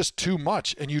 is just too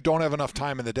much, and you don't have enough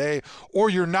time in the day, or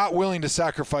you're not willing to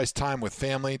sacrifice time with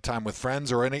family, time with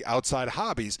friends, or any outside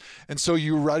hobbies, and so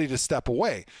you're ready to step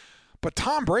away. But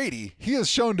Tom Brady, he has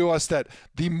shown to us that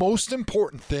the most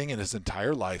important thing in his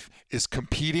entire life is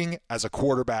competing as a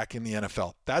quarterback in the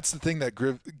NFL. That's the thing that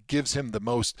gives him the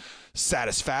most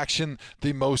satisfaction,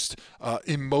 the most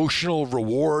emotional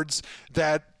rewards,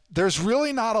 that there's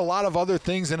really not a lot of other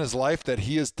things in his life that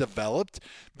he has developed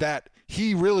that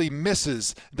he really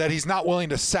misses, that he's not willing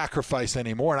to sacrifice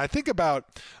anymore. And I think about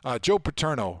Joe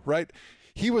Paterno, right?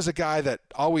 He was a guy that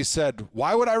always said,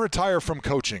 why would I retire from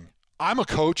coaching? I'm a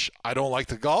coach. I don't like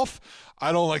to golf.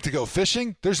 I don't like to go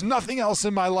fishing. There's nothing else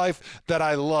in my life that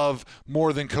I love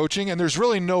more than coaching. And there's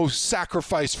really no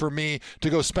sacrifice for me to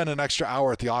go spend an extra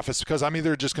hour at the office because I'm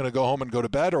either just going to go home and go to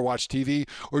bed or watch TV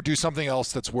or do something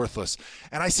else that's worthless.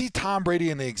 And I see Tom Brady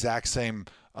in the exact same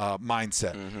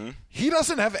mindset. He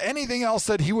doesn't have anything else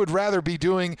that he would rather be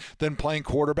doing than playing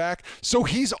quarterback. So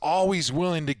he's always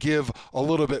willing to give a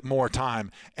little bit more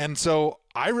time. And so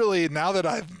I really, now that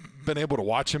I've been able to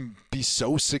watch him be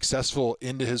so successful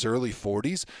into his early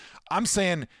 40s, I'm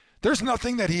saying there's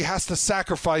nothing that he has to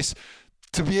sacrifice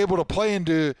to be able to play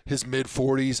into his mid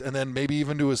 40s and then maybe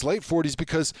even to his late 40s,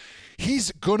 because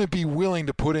he's going to be willing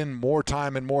to put in more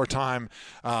time and more time.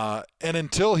 And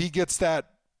until he gets that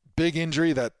big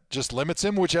injury that just limits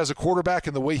him, which as a quarterback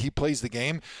and the way he plays the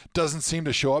game doesn't seem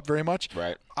to show up very much.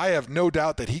 Right. I have no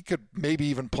doubt that he could maybe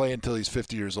even play until he's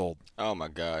 50 years old. Oh my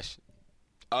gosh.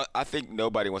 I think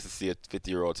nobody wants to see a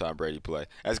 50-year-old Tom Brady play.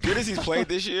 As good as he's played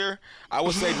this year, I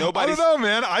would say nobody. I don't know,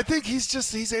 man. I think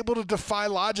he's able to defy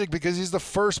logic because he's the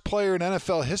first player in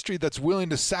NFL history that's willing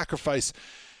to sacrifice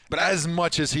as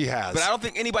much as he has. But I don't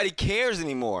think anybody cares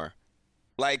anymore.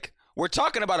 Like, we're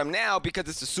talking about him now because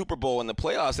it's the Super Bowl and the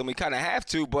playoffs, and we kind of have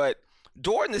to. But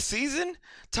during the season,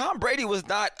 Tom Brady was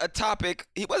not a topic.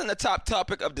 He wasn't a top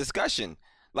topic of discussion.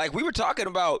 Like, we were talking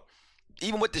about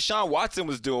even what Deshaun Watson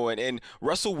was doing, and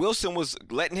Russell Wilson was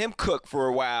letting him cook for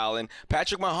a while, and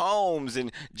Patrick Mahomes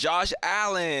and Josh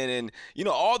Allen, and, you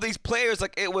know, all these players.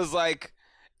 Like, it was like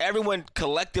everyone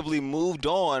collectively moved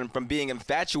on from being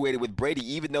infatuated with Brady,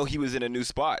 even though he was in a new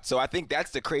spot. So I think that's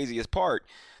the craziest part.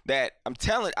 That I'm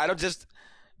telling,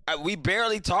 we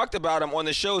barely talked about him on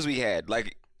the shows we had.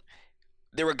 Like,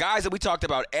 there were guys that we talked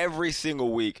about every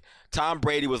single week. Tom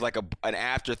Brady was like an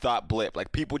afterthought blip.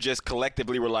 Like, people just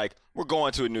collectively were like, we're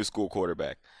going to a new school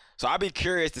quarterback. So I'd be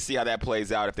curious to see how that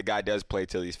plays out if the guy does play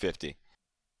till he's 50.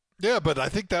 Yeah, but I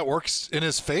think that works in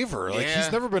his favor. Like,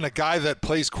 he's never been a guy that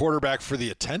plays quarterback for the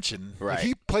attention. Right. Like,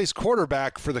 he plays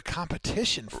quarterback for the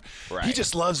competition. Right. He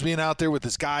just loves being out there with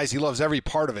his guys. He loves every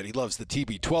part of it. He loves the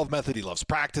TB12 method. He loves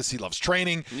practice. He loves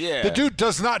training. Yeah. The dude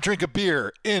does not drink a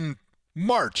beer in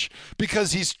March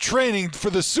because he's training for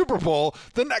the Super Bowl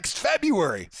the next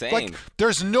February. Same. Like,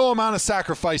 there's no amount of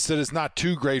sacrifice that is not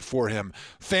too great for him.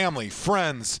 Family,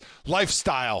 friends,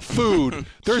 lifestyle, food.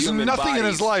 There's Human nothing in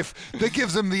bodies. his life that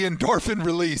gives him the endorphin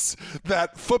release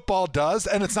that football does,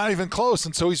 and it's not even close.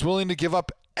 And so he's willing to give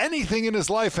up anything in his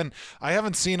life. And I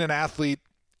haven't seen an athlete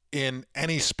in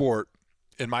any sport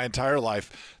in my entire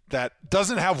life that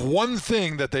doesn't have one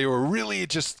thing that they were really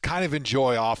just kind of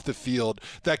enjoy off the field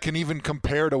that can even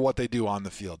compare to what they do on the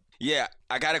field. Yeah,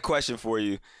 I got a question for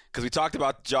you because we talked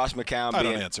about Josh McCown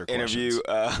being interviewed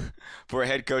for a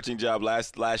head coaching job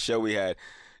last show we had.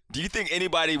 Do you think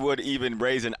anybody would even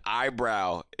raise an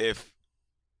eyebrow if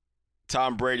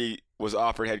Tom Brady was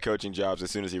offered head coaching jobs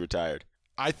as soon as he retired?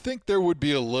 I think there would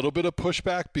be a little bit of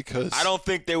pushback because I don't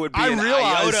think there would be an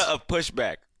iota of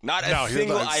pushback. Not a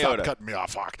single iota. Stop cutting me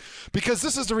off, Hawk. Because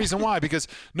this is the reason why. Because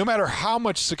no matter how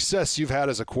much success you've had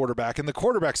as a quarterback, and the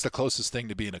quarterback's the closest thing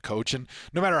to being a coach, and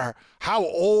no matter how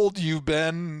old you've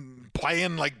been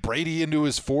playing like Brady into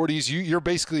his 40s, you're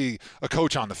basically a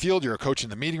coach on the field. You're a coach in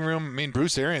the meeting room. I mean,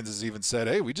 Bruce Arians has even said,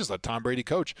 hey, we just let Tom Brady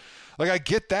coach. Like, I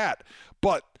get that.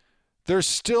 But there's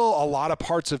still a lot of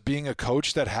parts of being a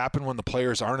coach that happen when the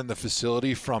players aren't in the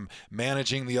facility, from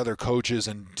managing the other coaches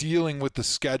and dealing with the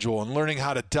schedule and learning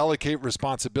how to delegate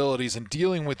responsibilities and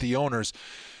dealing with the owners,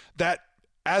 that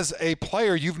as a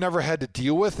player you've never had to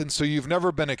deal with, and so you've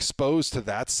never been exposed to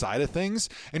that side of things.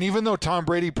 And even though Tom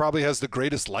Brady probably has the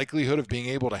greatest likelihood of being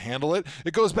able to handle it,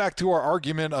 it goes back to our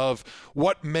argument of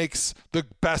what makes the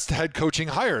best head coaching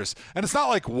hires. And it's not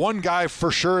like one guy for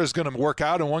sure is going to work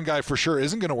out and one guy for sure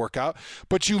isn't going to work out,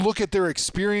 but you look at their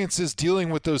experiences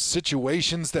dealing with those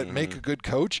situations that make a good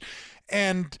coach.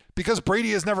 And because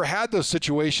Brady has never had those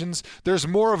situations, there's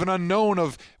more of an unknown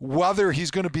of whether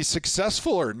he's going to be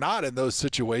successful or not in those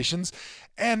situations.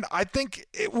 And I think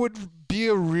it would be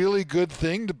a really good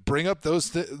thing to bring up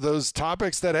those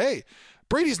topics that, hey,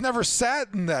 Brady's never sat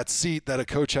in that seat that a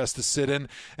coach has to sit in,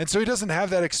 and so he doesn't have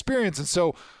that experience. And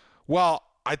so, while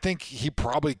I think he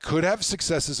probably could have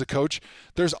success as a coach,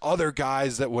 there's other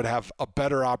guys that would have a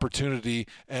better opportunity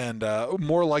and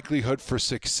more likelihood for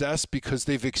success because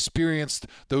they've experienced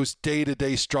those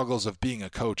day-to-day struggles of being a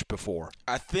coach before.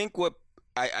 I think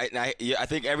I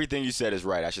think everything you said is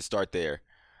right. I should start there.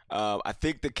 I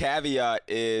think the caveat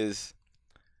is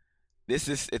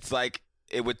it's like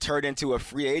it would turn into a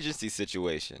free agency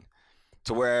situation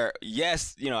to where,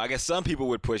 yes, I guess some people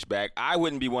would push back. I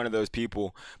wouldn't be one of those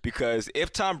people, because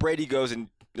if Tom Brady goes and,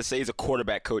 let's say, he's a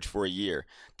quarterback coach for a year,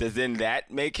 does then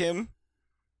that make him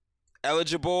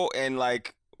eligible and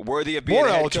worthy of being more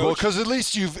a head eligible? coach? Because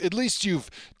at least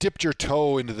you've dipped your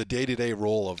toe into the day-to-day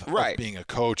role of being a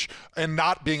coach and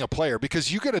not being a player,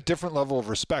 because you get a different level of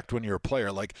respect when you're a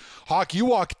player. Like, Hawk, you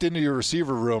walked into your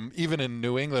receiver room even in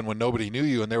New England when nobody knew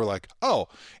you, and they were like, oh,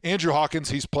 Andrew Hawkins,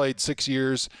 he's played 6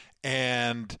 years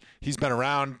and he's been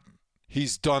around,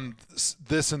 he's done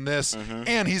this and this,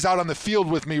 and he's out on the field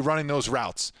with me running those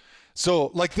routes.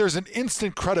 So, there's an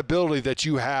instant credibility that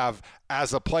you have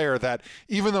as a player that,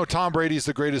 even though Tom Brady's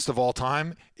the greatest of all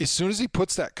time, as soon as he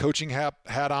puts that coaching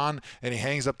hat on and he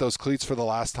hangs up those cleats for the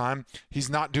last time, he's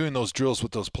not doing those drills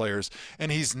with those players,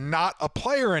 and he's not a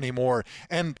player anymore.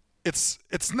 And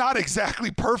it's not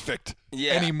exactly perfect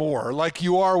anymore, like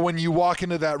you are when you walk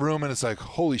into that room and it's like,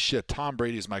 holy shit, Tom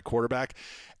Brady is my quarterback.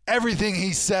 Everything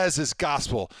he says is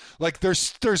gospel. Like,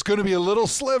 there's going to be a little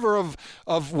sliver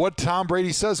of what Tom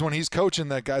Brady says when he's coaching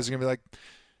that guys are going to be like,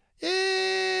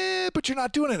 but you're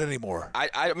not doing it anymore.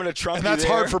 I'm going to trump you there. And that's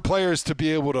there. hard for players to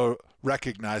be able to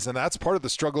recognize, and that's part of the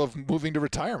struggle of moving to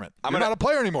retirement. You're not a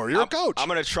player anymore. You're a coach. I'm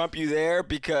going to trump you there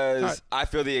because I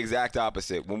feel the exact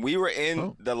opposite. When we were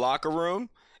in the locker room,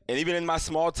 and even in my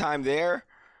small time there,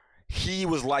 he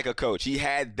was like a coach. He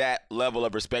had that level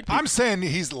of respect. I'm saying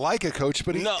he's like a coach,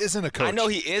 but he isn't a coach. I know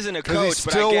he isn't a coach, he's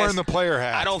still but wearing the player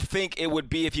hat. I don't think it would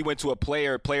be if he went to a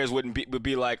player. Players would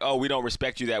be like, oh, we don't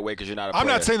respect you that way because you're not a player. I'm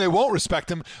not saying they won't respect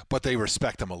him, but they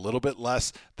respect him a little bit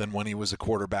less than when he was a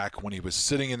quarterback, when he was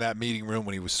sitting in that meeting room,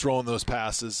 when he was throwing those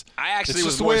passes. I actually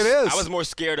was the way it is. I was more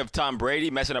scared of Tom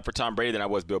Brady messing up for Tom Brady than I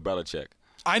was Bill Belichick.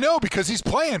 I know, because he's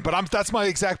playing, but that's my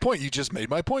exact point. You just made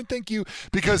my point. Thank you.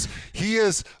 Because he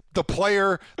is the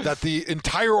player that the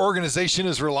entire organization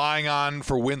is relying on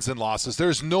for wins and losses.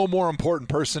 There's no more important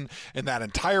person in that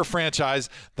entire franchise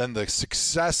than the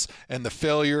success and the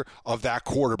failure of that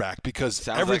quarterback, because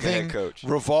everything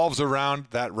revolves around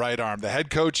that right arm. The head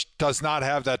coach does not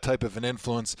have that type of an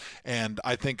influence, and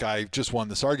I think I just won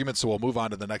this argument, so we'll move on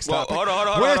to the next topic. Hold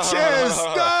on.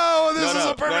 This is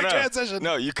a perfect transition.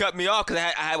 No, you cut me off because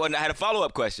I had a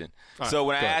follow-up question. So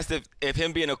when I asked if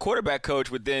him being a quarterback coach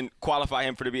would then qualify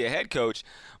him for to be a head coach,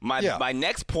 my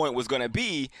next point was going to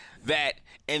be that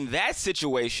in that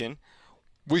situation,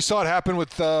 we saw it happen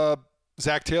with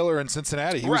Zach Taylor in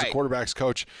Cincinnati. He was a quarterback's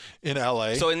coach in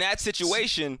L.A. So in that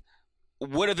situation,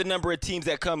 what are the number of teams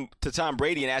that come to Tom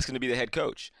Brady and ask him to be the head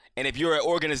coach? And if you're an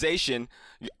organization,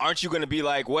 aren't you going to be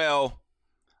like, well,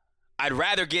 I'd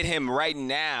rather get him right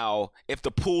now if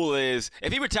the pool is –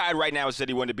 if he retired right now and said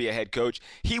he wanted to be a head coach,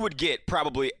 he would get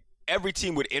probably – every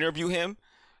team would interview him.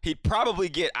 He'd probably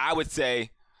get, I would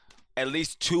say, at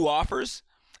least 2 offers.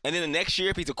 And then the next year,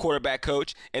 if he's a quarterback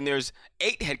coach and there's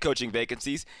 8 head coaching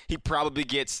vacancies, he probably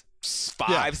gets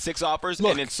 5, 6 offers,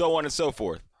 and then so on and so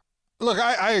forth. Look,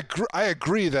 I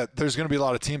agree that there's going to be a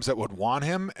lot of teams that would want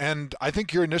him, and I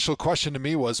think your initial question to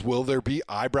me was, will there be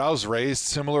eyebrows raised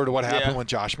similar to what happened when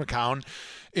Josh McCown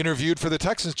interviewed for the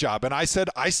Texans job? And I said,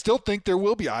 I still think there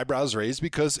will be eyebrows raised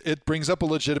because it brings up a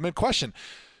legitimate question.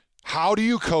 How do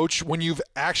you coach when you've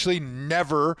actually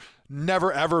never,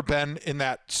 ever been in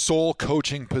that sole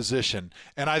coaching position?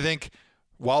 And I think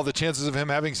while the chances of him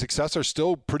having success are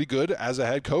still pretty good as a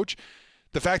head coach,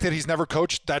 the fact that he's never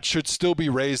coached, that should still be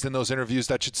raised in those interviews.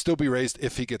 That should still be raised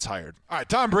if he gets hired. All right,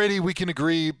 Tom Brady, we can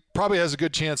agree, probably has a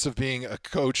good chance of being a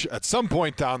coach at some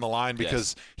point down the line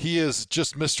because he is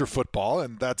just Mr. Football,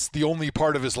 and that's the only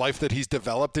part of his life that he's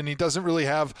developed, and he doesn't really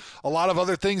have a lot of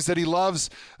other things that he loves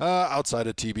outside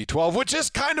of TB12, which is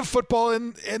kind of football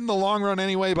in the long run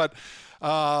anyway. But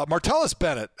Martellus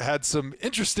Bennett had some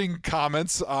interesting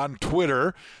comments on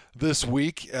Twitter this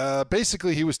week.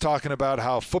 Basically, he was talking about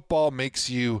how football makes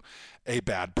you a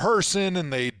bad person,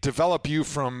 and they develop you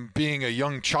from being a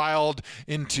young child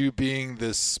into being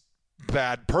this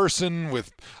bad person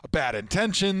with bad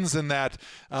intentions, and that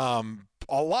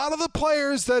a lot of the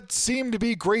players that seem to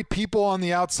be great people on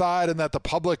the outside and that the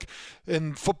public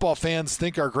and football fans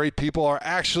think are great people are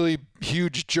actually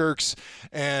huge jerks.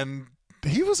 And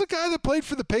he was a guy that played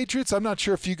for the Patriots. I'm not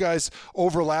sure if you guys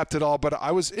overlapped at all, but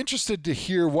I was interested to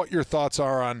hear what your thoughts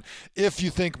are on if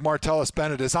you think Martellus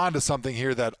Bennett is onto something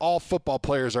here, that all football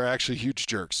players are actually huge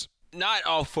jerks. Not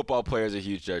all football players are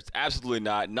huge jerks. Absolutely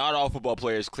not. Not all football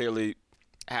players clearly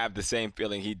have the same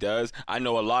feeling he does. I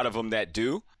know a lot of them that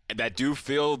do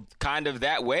feel kind of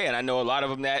that way, and I know a lot of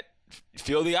them that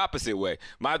feel the opposite way.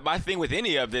 My thing with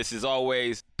any of this is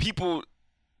always people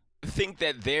think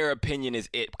that their opinion is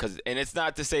it, and it's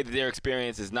not to say that their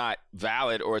experience is not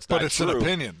valid or it's not but it's true, an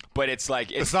opinion. But it's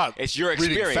like it's your reading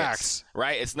experience, facts.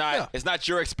 right? It's not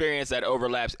your experience that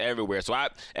overlaps everywhere. So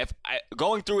if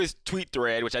going through his tweet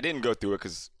thread, which I didn't go through it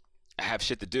because I have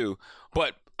shit to do,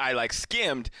 but I like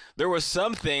skimmed. There were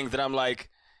some things that I'm like,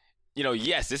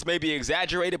 yes, this may be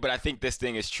exaggerated, but I think this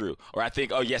thing is true. Or I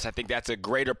think, I think that's a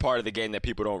greater part of the game that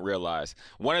people don't realize.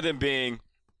 One of them being,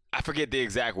 I forget the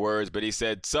exact words, but he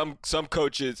said some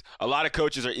coaches, a lot of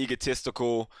coaches are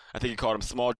egotistical. I think he called them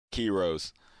small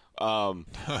heroes,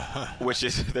 which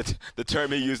is the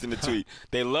term he used in the tweet.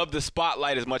 They love the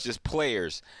spotlight as much as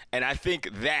players. And I think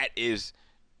that is,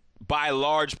 by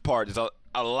large part,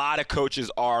 a lot of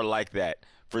coaches are like that,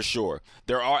 for sure.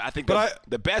 There are, I think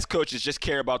the best coaches just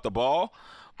care about the ball,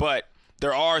 but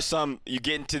there are some, you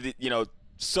get into the,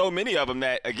 so many of them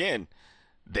that, again,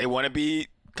 they want to be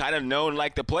kind of known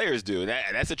like the players do.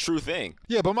 That's a true thing.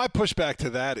 Yeah, but my pushback to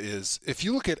that is if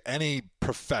you look at any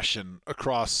profession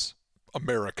across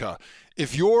America,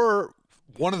 if you're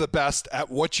one of the best at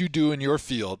what you do in your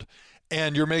field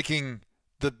and you're making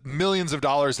the millions of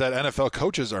dollars that NFL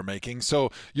coaches are making,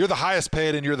 so you're the highest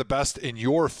paid and you're the best in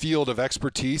your field of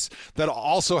expertise that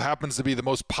also happens to be the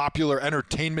most popular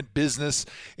entertainment business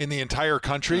in the entire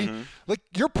country, like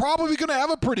you're probably going to have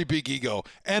a pretty big ego.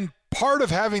 And part of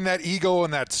having that ego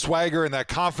and that swagger and that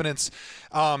confidence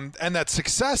and that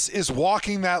success is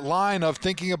walking that line of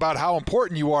thinking about how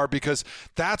important you are, because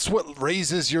that's what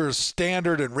raises your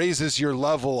standard and raises your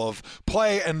level of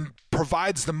play and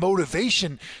provides the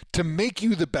motivation to make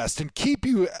you the best and keep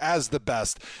you as the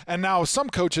best. And now some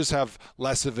coaches have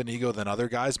less of an ego than other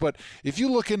guys, but if you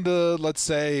look into, let's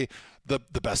say,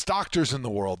 the best doctors in the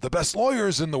world, the best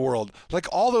lawyers in the world, like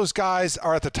all those guys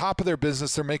are at the top of their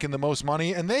business, they're making the most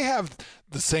money, and they have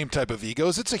the same type of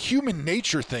egos. It's a human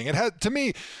nature thing. It had, to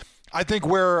me, I think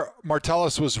where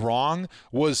Martellus was wrong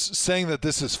was saying that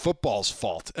this is football's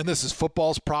fault and this is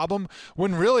football's problem,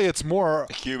 when really it's more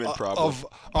a human problem. Of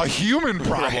a human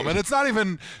problem. Right. And it's not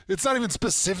even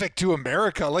specific to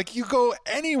America. Like, you go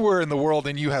anywhere in the world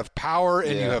and you have power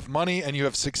and you have money and you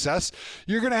have success,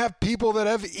 you're going to have people that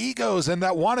have egos and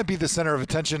that want to be the center of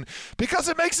attention because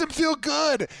it makes them feel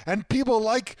good. And people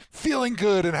like feeling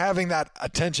good and having that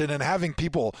attention and having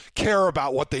people care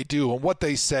about what they do and what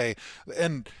they say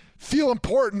and feel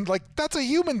important. Like, that's a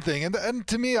human thing. And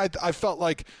to me, I felt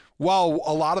like while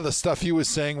a lot of the stuff he was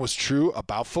saying was true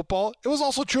about football, it was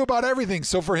also true about everything.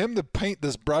 So for him to paint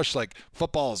this brush like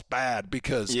football is bad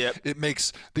because it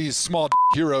makes these small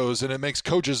heroes and it makes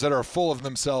coaches that are full of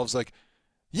themselves, like,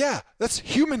 yeah, that's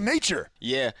human nature.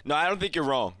 Yeah. No, I don't think you're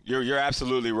wrong. You're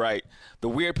absolutely right. The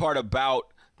weird part about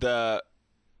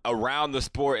around the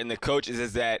sport and the coaches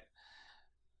is that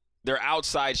their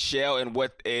outside shell and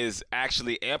what is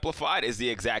actually amplified is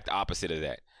the exact opposite of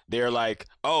that. They're like,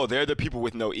 oh, they're the people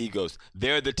with no egos.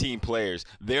 They're the team players.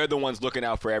 They're the ones looking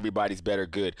out for everybody's better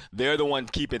good. They're the ones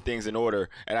keeping things in order.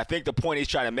 And I think the point he's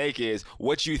trying to make is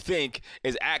what you think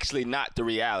is actually not the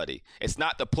reality. It's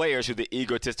not the players who are the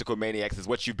egotistical maniacs. It's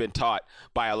what you've been taught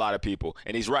by a lot of people.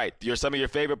 And he's right. Some of your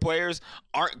favorite players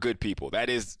aren't good people. That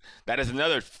is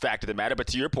another fact of the matter. But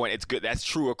to your point, it's good. That's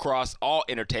true across all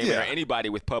entertainment or anybody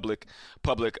with public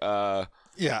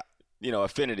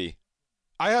affinity.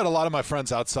 I had a lot of my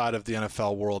friends outside of the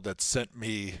NFL world that sent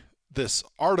me this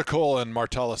article and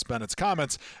Martellus Bennett's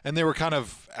comments, and they were kind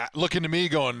of looking to me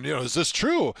going, is this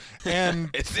true?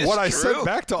 And what I said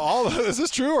back to all of it, is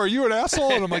this true? Are you an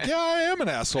asshole? And I'm like, yeah, I am an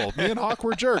asshole. Me and Hawk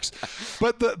were jerks.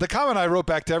 But the comment I wrote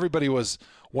back to everybody was,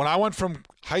 when I went from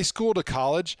high school to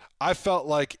college, I felt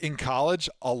like in college,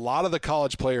 a lot of the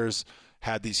college players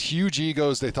had these huge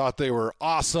egos. They thought they were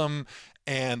awesome,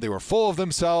 and they were full of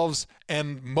themselves,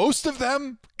 and most of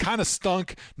them kind of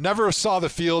stunk, never saw the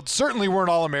field, certainly weren't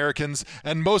All-Americans,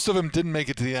 and most of them didn't make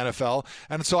it to the NFL.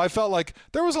 And so I felt like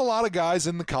there was a lot of guys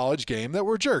in the college game that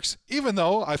were jerks, even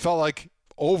though I felt like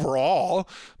overall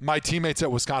my teammates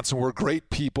at Wisconsin were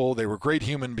great people. They were great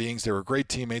human beings. They were great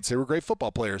teammates. They were great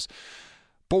football players.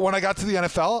 But when I got to the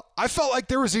NFL, I felt like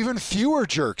there was even fewer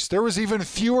jerks. There was even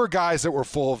fewer guys that were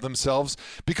full of themselves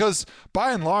because,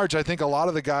 by and large, I think a lot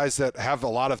of the guys that have a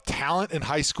lot of talent in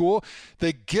high school,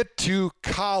 they get to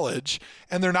college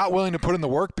and they're not willing to put in the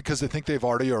work because they think they've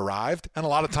already arrived. And a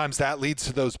lot of times that leads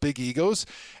to those big egos.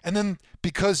 And then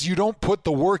because you don't put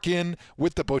the work in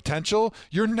with the potential,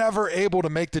 you're never able to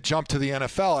make the jump to the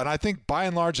NFL. And I think, by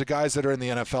and large, the guys that are in the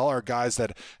NFL are guys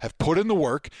that have put in the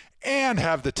work and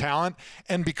have the talent.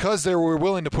 And because they were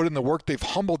willing to put in the work, they've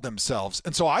humbled themselves.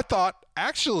 And so I thought,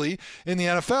 actually, in the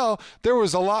NFL, there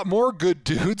was a lot more good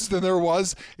dudes than there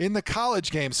was in the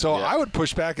college game. So I would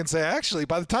push back and say, actually,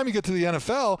 by the time you get to the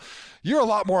NFL, you're a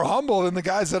lot more humble than the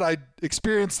guys that I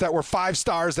experienced that were 5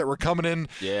 stars that were coming in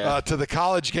to the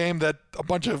college game, that a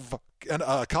bunch of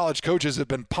college coaches have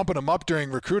been pumping them up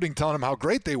during recruiting, telling them how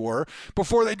great they were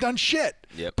before they'd done shit.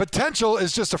 Yep. Potential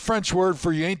is just a French word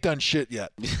for you ain't done shit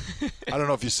yet. I don't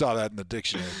know if you saw that in the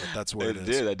dictionary, but that's what it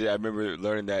is. I did. I remember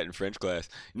learning that in French class.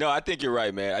 No, I think you're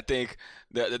right, man. I think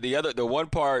the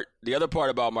other part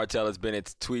about Martell has been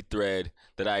its tweet thread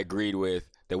that I agreed with,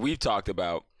 that we've talked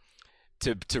about.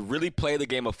 To really play the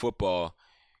game of football,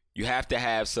 you have to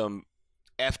have some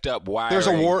effed up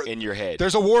wiring in your head.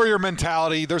 There's a warrior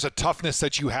mentality. There's a toughness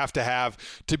that you have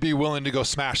to be willing to go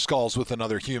smash skulls with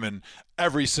another human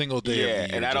every single day of the year.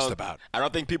 And I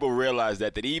don't think people realize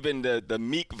that even the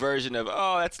meek version of,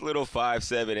 oh, that's little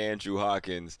 5'7" Andrew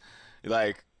Hawkins,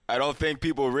 like, I don't think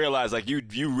people realize, like, you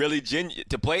really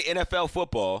to play NFL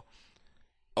football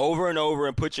over and over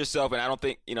and put yourself, and I don't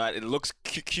think, it looks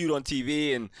cute on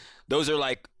TV, and those are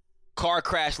like car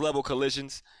crash level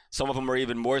collisions. Some of them are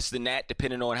even worse than that,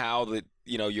 depending on how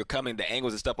you're coming, the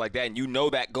angles and stuff like that, and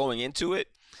that going into it.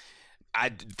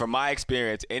 From my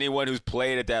experience, anyone who's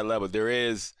played at that level, there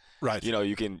is, right.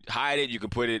 You can hide it, you can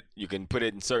put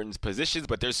it in certain positions,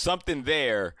 but there's something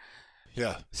there.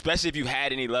 Yeah. Especially if you've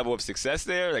had any level of success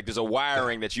there, like there's a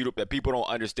wiring that people don't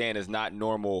understand is not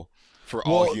normal for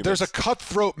all humans. There's a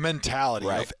cutthroat mentality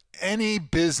of any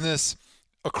business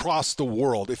across the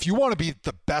world. If you want to be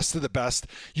the best of the best,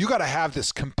 you got to have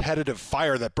this competitive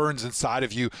fire that burns inside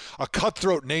of you, a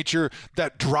cutthroat nature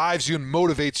that drives you and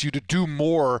motivates you to do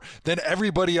more than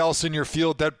everybody else in your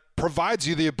field, that provides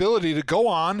you the ability to go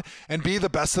on and be the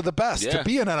best of the best, to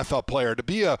be an NFL player, to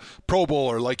be a Pro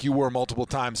Bowler like you were multiple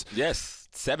times. Yes,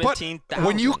 17,000. But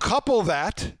when you couple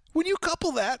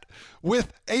that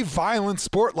with a violent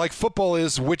sport like football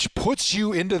is, which puts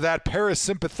you into that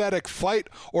parasympathetic fight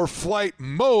or flight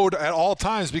mode at all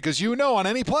times, because on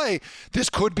any play, this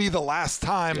could be the last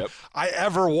time I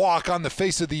ever walk on the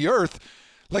face of the earth.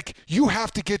 Like, you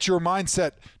have to get your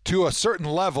mindset to a certain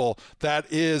level that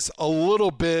is a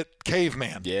little bit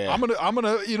caveman. Yeah. I'm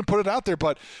gonna put it out there,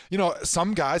 but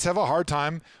some guys have a hard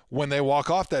time when they walk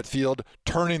off that field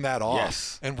turning that off.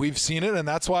 Yes. And we've seen it, and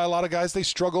that's why a lot of guys, they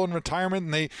struggle in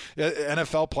retirement, and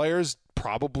NFL players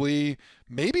probably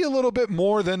maybe a little bit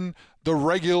more than the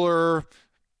regular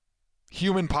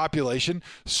human population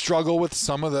struggle with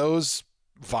some of those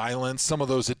violence, some of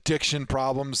those addiction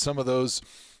problems, some of those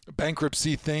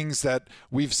bankruptcy things that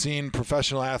we've seen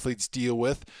professional athletes deal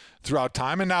with throughout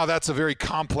time. And now that's a very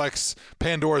complex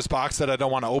Pandora's box that I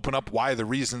don't want to open up, why the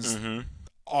reasons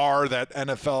are that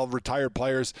NFL retired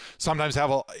players sometimes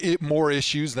have more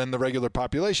issues than the regular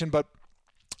population. But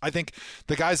I think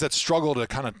the guys that struggle to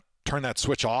kind of turn that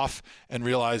switch off and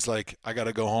realize, like, I got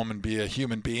to go home and be a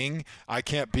human being. I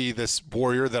can't be this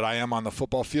warrior that I am on the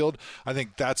football field. I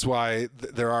think that's why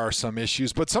there are some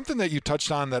issues. But something that you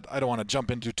touched on that I don't want to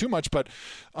jump into too much, but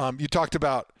you talked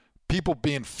about people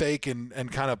being fake and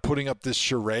kind of putting up this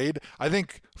charade. I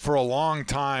think for a long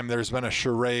time there's been a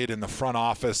charade in the front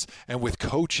office and with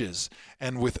coaches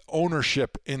and with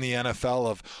ownership in the NFL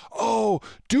of,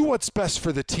 do what's best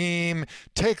for the team,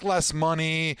 take less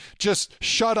money, just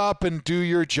shut up and do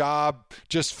your job,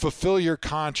 just fulfill your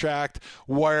contract,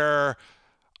 where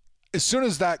as soon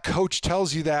as that coach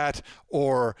tells you that,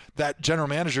 or that general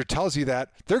manager tells you that,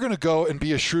 they're going to go and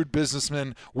be a shrewd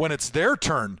businessman when it's their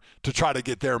turn to try to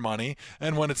get their money.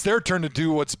 And when it's their turn to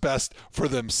do what's best for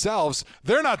themselves,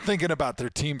 they're not thinking about their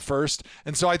team first.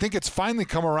 And so I think it's finally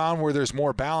come around where there's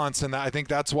more balance. And I think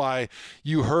that's why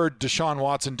you heard Deshaun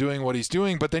Watson doing what he's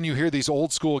doing. But then you hear these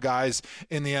old school guys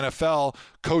in the NFL,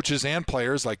 coaches and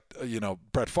players like,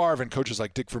 Brett Favre, and coaches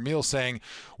like Dick Vermeil saying,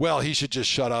 well, he should just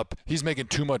shut up. He's making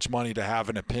too much money to have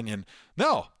an opinion.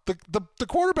 No, the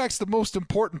quarterback's the most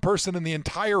important person in the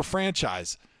entire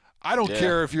franchise. I don't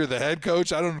care if you're the head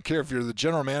coach. I don't care if you're the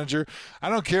general manager. I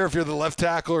don't care if you're the left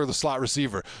tackle or the slot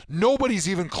receiver. Nobody's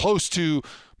even close to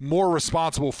more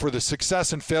responsible for the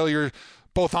success and failure,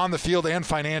 both on the field and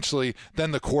financially,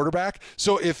 than the quarterback.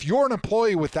 So if you're an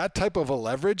employee with that type of a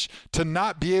leverage, to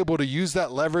not be able to use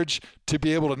that leverage to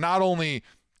be able to not only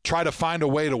try to find a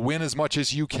way to win as much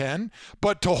as you can,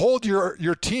 but to hold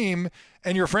your team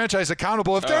and your franchise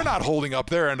accountable if they're not holding up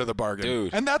their end of the bargain.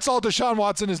 Dude. And that's all Deshaun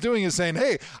Watson is doing, is saying,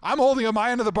 hey, I'm holding up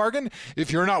my end of the bargain.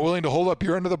 If you're not willing to hold up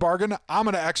your end of the bargain, I'm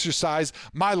going to exercise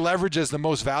my leverage as the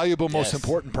most valuable, most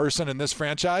important person in this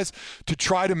franchise to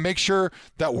try to make sure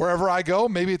that wherever I go,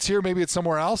 maybe it's here, maybe it's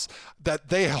somewhere else, that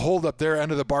they hold up their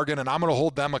end of the bargain, and I'm going to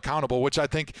hold them accountable, which I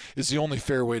think is the only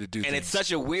fair way to do things. And it's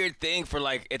such a weird thing for,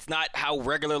 like, it's not how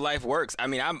regular life works. I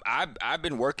mean, I've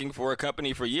been working for a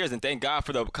company for years, and thank God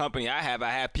for the company I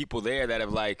have people there that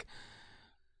have, like,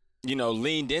 you know,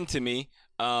 leaned into me.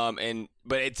 But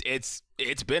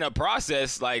it's been a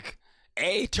process, like,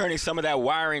 turning some of that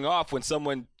wiring off when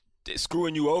someone is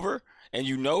screwing you over and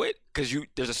you know it, because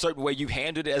there's a certain way you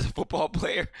handled it as a football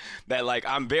player that, like,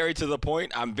 I'm very to the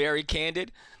point. I'm very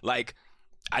candid. Like,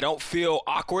 I don't feel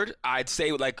awkward. I'd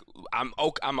say, like, I'm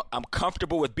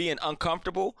comfortable with being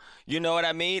uncomfortable. You know what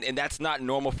I mean? And that's not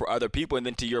normal for other people. And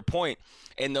then to your point,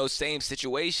 in those same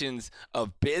situations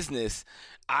of business,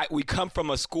 we come from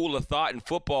a school of thought in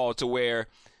football to where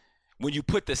when you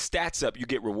put the stats up, you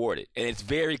get rewarded. And it's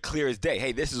very clear as day.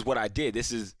 Hey, this is what I did.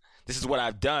 This is what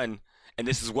I've done, and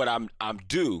this is what I'm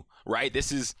due. Right?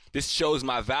 This shows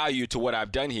my value to what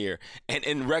I've done here. And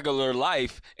in regular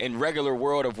life, in regular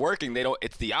world of working,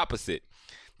 it's the opposite.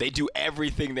 They do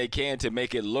everything they can to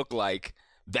make it look like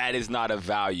that is not a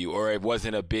value or it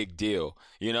wasn't a big deal,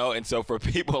 you know? And so for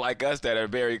people like us that are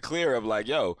very clear of, like,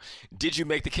 yo, did you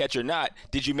make the catch or not?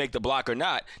 Did you make the block or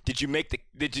not? Did you make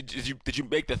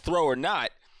the throw or not?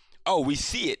 Oh, we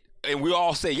see it. And we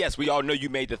all say, yes, we all know you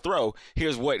made the throw.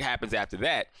 Here's what happens after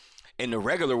that. In the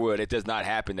regular world, it does not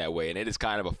happen that way, and it is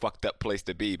kind of a fucked up place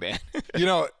to be, man. You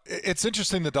know, it's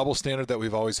interesting, the double standard that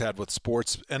we've always had with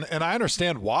sports, and I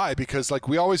understand why, because, like,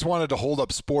 we always wanted to hold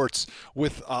up sports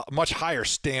with a much higher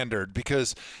standard,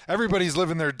 because everybody's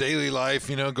living their daily life,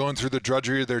 you know, going through the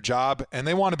drudgery of their job, and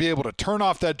they want to be able to turn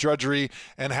off that drudgery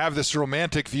and have this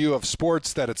romantic view of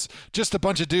sports that it's just a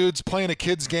bunch of dudes playing a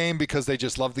kid's game because they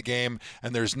just love the game,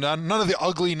 and there's none of the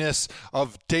ugliness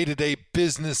of day-to-day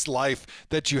business life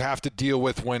that you have to deal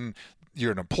with when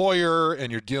you're an employer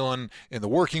and you're dealing in the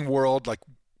working world. Like,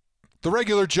 the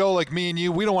regular Joe like me and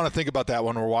you, we don't want to think about that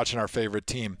when we're watching our favorite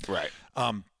team. Right.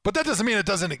 But that doesn't mean it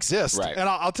doesn't exist. Right. And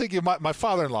I'll take you, my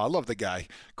father-in-law, I love the guy.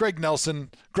 Greg Nelson,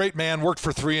 great man, worked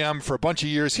for 3M for a bunch of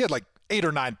years. He had like 8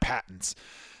 or 9 patents.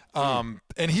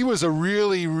 And he was a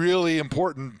really, really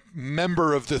important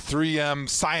member of the 3M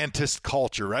scientist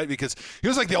culture, right? Because he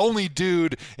was like the only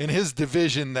dude in his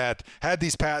division that had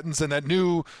these patents and that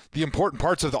knew the important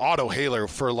parts of the autohaler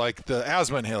for, like, the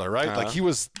asthma inhaler, right? Like, he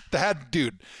was the head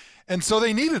dude. And so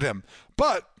they needed him.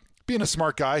 But being a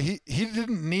smart guy, he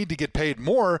didn't need to get paid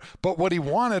more, but what he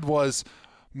wanted was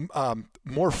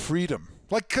more freedom.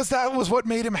 Like, because that was what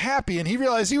made him happy, and he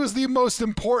realized he was the most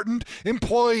important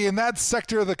employee in that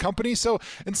sector of the company. So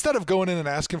instead of going in and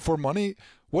asking for money,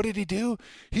 what did he do?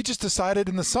 He just decided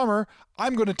in the summer,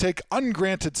 I'm going to take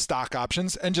ungranted stock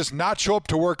options and just not show up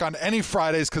to work on any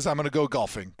Fridays because I'm going to go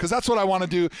golfing, because that's what I want to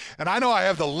do. And I know I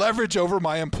have the leverage over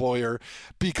my employer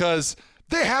because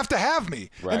they have to have me.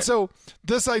 Right. And so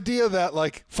this idea that,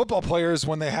 like, football players,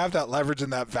 when they have that leverage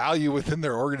and that value within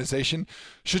their organization,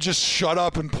 should just shut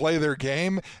up and play their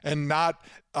game and not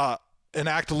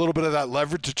enact a little bit of that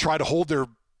leverage to try to hold their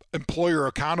employer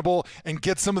accountable and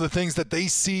get some of the things that they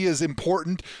see as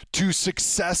important to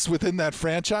success within that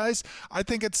franchise. I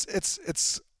think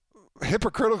it's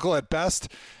hypocritical at best.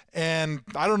 And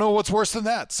I don't know what's worse than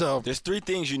that. So there's 3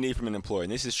 things you need from an employer,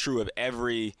 and this is true of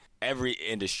every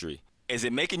industry. Is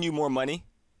it making you more money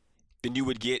than you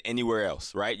would get anywhere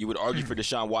else, right? You would argue for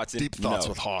Deshaun Watson. Deep thoughts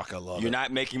with Hawk. I love it. You're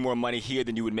not making more money here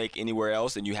than you would make anywhere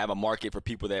else, and you have a market for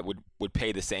people that would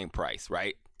pay the same price,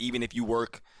 right? Even if you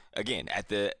work, again, at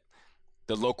the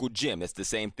local gym, it's the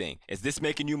same thing. Is this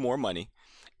making you more money?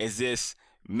 Is this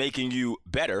making you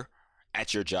better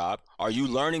at your job? Are you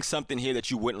learning something here that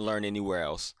you wouldn't learn anywhere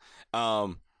else?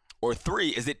 Or 3,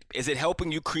 is it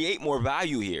helping you create more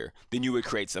value here than you would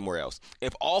create somewhere else?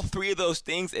 If all 3 of those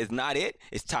things is not it,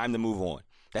 it's time to move on.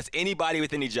 That's anybody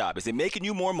with any job. Is it making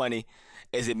you more money?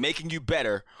 Is it making you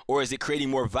better? Or is it creating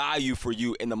more value for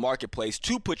you in the marketplace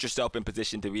to put yourself in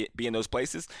position to be in those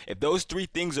places? If those 3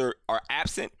 things are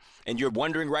absent and you're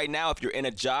wondering right now if you're in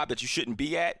a job that you shouldn't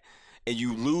be at, and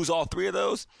you lose all 3 of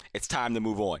those, it's time to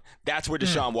move on. That's where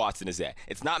Deshaun Watson is at.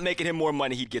 It's not making him more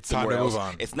money he'd get somewhere else.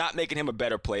 It's not making him a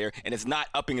better player, and it's not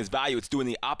upping his value. It's doing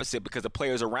the opposite because the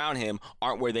players around him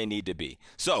aren't where they need to be.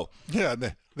 So yeah,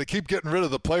 They keep getting rid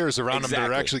of the players around them that are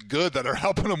Exactly. actually good, that are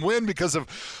helping them win because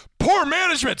of poor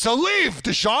management. So leave,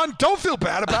 Deshaun. Don't feel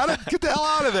bad about it. Get the hell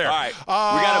out of there. All right, we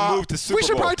got to move to Super We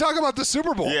should Bowl. probably talk about the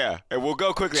Super Bowl. Yeah, and we'll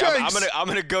go quickly. I'm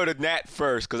gonna go to Nat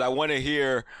first because I want to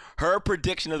hear her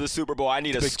prediction of the Super Bowl. I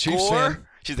need a Big score. Chiefs fan.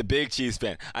 She's a big Chiefs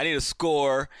fan. I need a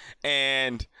score,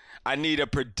 and I need a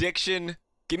prediction.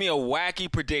 Give me a wacky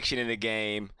prediction in the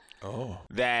game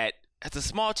that has a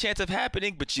small chance of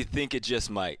happening, but you think it just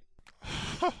might.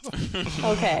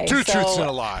 Okay. Two so truths and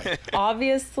a lie.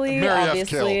 Obviously, Mary F.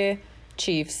 Kill.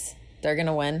 Chiefs. They're going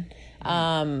to win.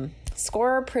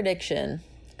 Score prediction.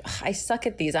 Ugh, I suck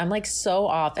at these. I'm like so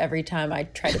off every time I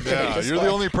try to predict Yeah, a you're score. the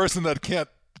only person that can't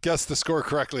guess the score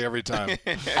correctly every time.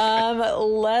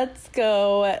 Let's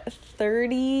go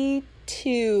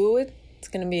 32. It's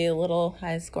going to be a little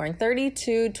high scoring.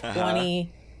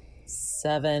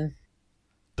 32-27.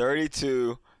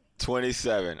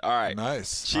 32-27. All right.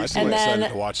 Nice. Chiefs I'd be win. And excited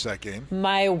then- to watch that game.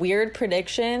 My weird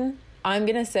prediction, I'm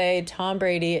going to say Tom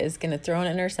Brady is going to throw an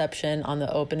interception on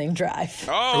the opening drive.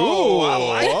 Oh, I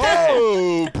like that.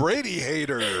 Oh, Brady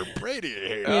hater. Brady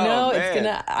hater. You know,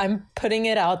 man. I'm putting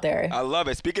it out there. I love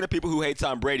it. Speaking of people who hate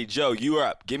Tom Brady, Joe, you are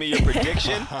up. Give me your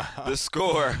prediction, the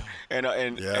score, and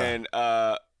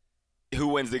who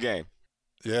wins the game.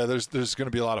 Yeah, there's going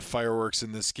to be a lot of fireworks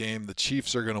in this game. The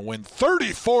Chiefs are going to win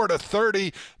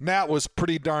 34-30. Nat was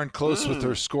pretty darn close with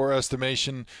her score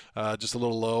estimation, just a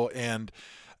little low. And,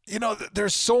 you know,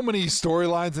 there's so many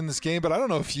storylines in this game, but I don't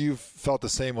know if you've felt the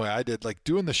same way I did. Like,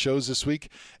 doing the shows this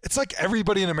week, it's like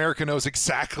everybody in America knows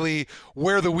exactly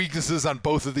where the weaknesses on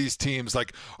both of these teams.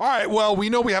 Like, all right, well, we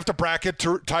know we have to bracket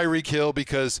Tyreek Hill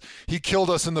because he killed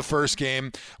us in the first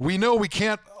game. We know we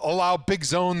can't allow big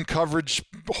zone coverage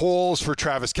holes for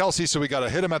Travis Kelce, so we got to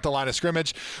hit him at the line of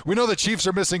scrimmage. We know the Chiefs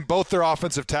are missing both their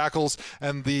offensive tackles,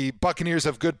 and the Buccaneers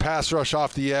have good pass rush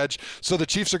off the edge, so the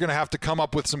Chiefs are going to have to come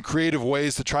up with some creative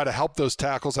ways to try to help those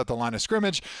tackles at the line of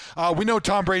scrimmage. We know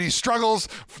Tom Brady struggles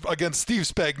against Steve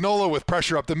Spagnuolo with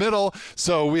pressure up the middle,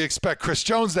 so we expect Chris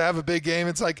Jones to have a big game.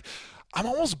 It's like, I'm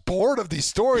almost bored of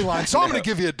these storylines, so I'm going to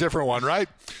give you a different one, right?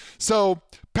 So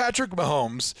Patrick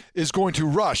Mahomes is going to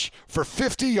rush for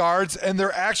 50 yards, and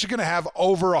they're actually going to have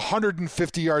over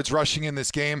 150 yards rushing in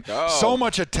this game. Oh. So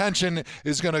much attention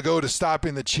is going to go to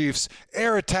stopping the Chiefs'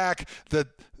 air attack that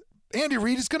Andy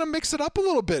Reid is going to mix it up a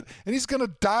little bit, and he's going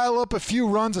to dial up a few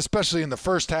runs, especially in the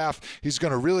first half. He's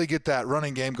going to really get that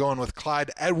running game going with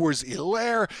Clyde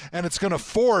Edwards-Helaire, and it's going to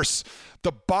force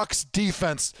the Bucs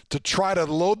defense to try to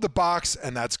load the box,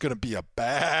 and that's going to be a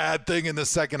bad thing in the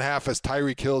second half as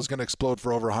Tyreek Hill is going to explode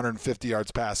for over 150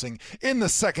 yards passing in the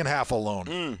second half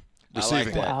alone. I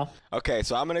like that. Wow. Okay,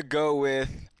 so I'm going to go with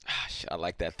I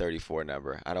like that 34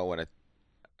 number. I don't want to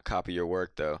copy your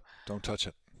work, though. Don't touch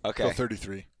it. Okay. Go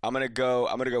 33. I'm gonna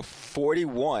go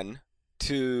 41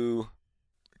 to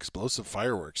Explosive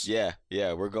fireworks. yeah.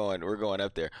 We're going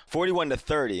up there.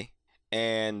 41-30,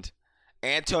 and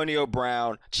Antonio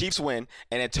Brown, Chiefs win,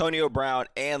 and Antonio Brown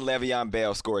and Le'Veon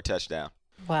Bell score a touchdown.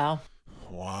 Wow.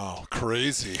 Wow,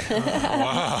 crazy.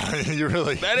 Wow, you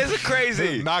really That is a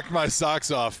crazy. knocked my socks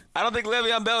off. I don't think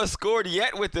Le'Veon Bell has scored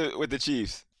yet with the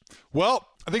Chiefs. Well,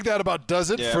 I think that about does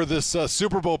it Yeah. for this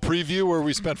Super Bowl preview where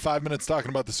we spent 5 minutes talking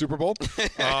about the Super Bowl.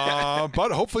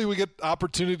 But hopefully we get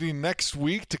opportunity next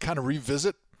week to kind of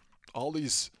revisit all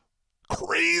these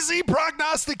crazy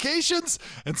prognostications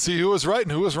and see who was right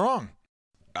and who was wrong.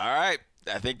 All right,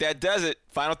 I think that does it.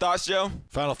 Final thoughts, Joe?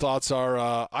 Final thoughts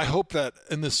are I hope that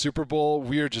in this Super Bowl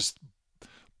we are just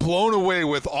blown away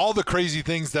with all the crazy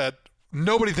things that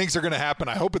nobody thinks are going to happen.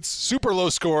 I hope it's super low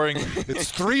scoring.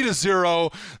 It's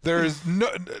 3-0. There's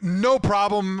no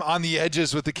problem on the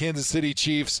edges with the Kansas City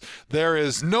Chiefs. There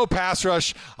is no pass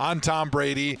rush on Tom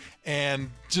Brady, and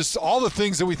just all the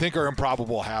things that we think are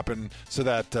improbable happen so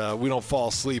that we don't fall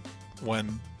asleep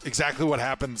when exactly what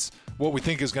we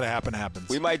think is going to happen happens.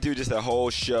 We might do just a whole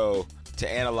show to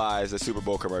analyze the Super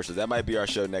Bowl commercials. That might be our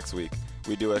show next week.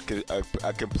 We do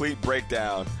a complete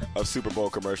breakdown of Super Bowl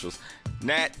commercials.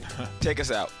 Nat, take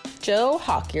us out. Joe,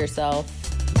 hawk yourself.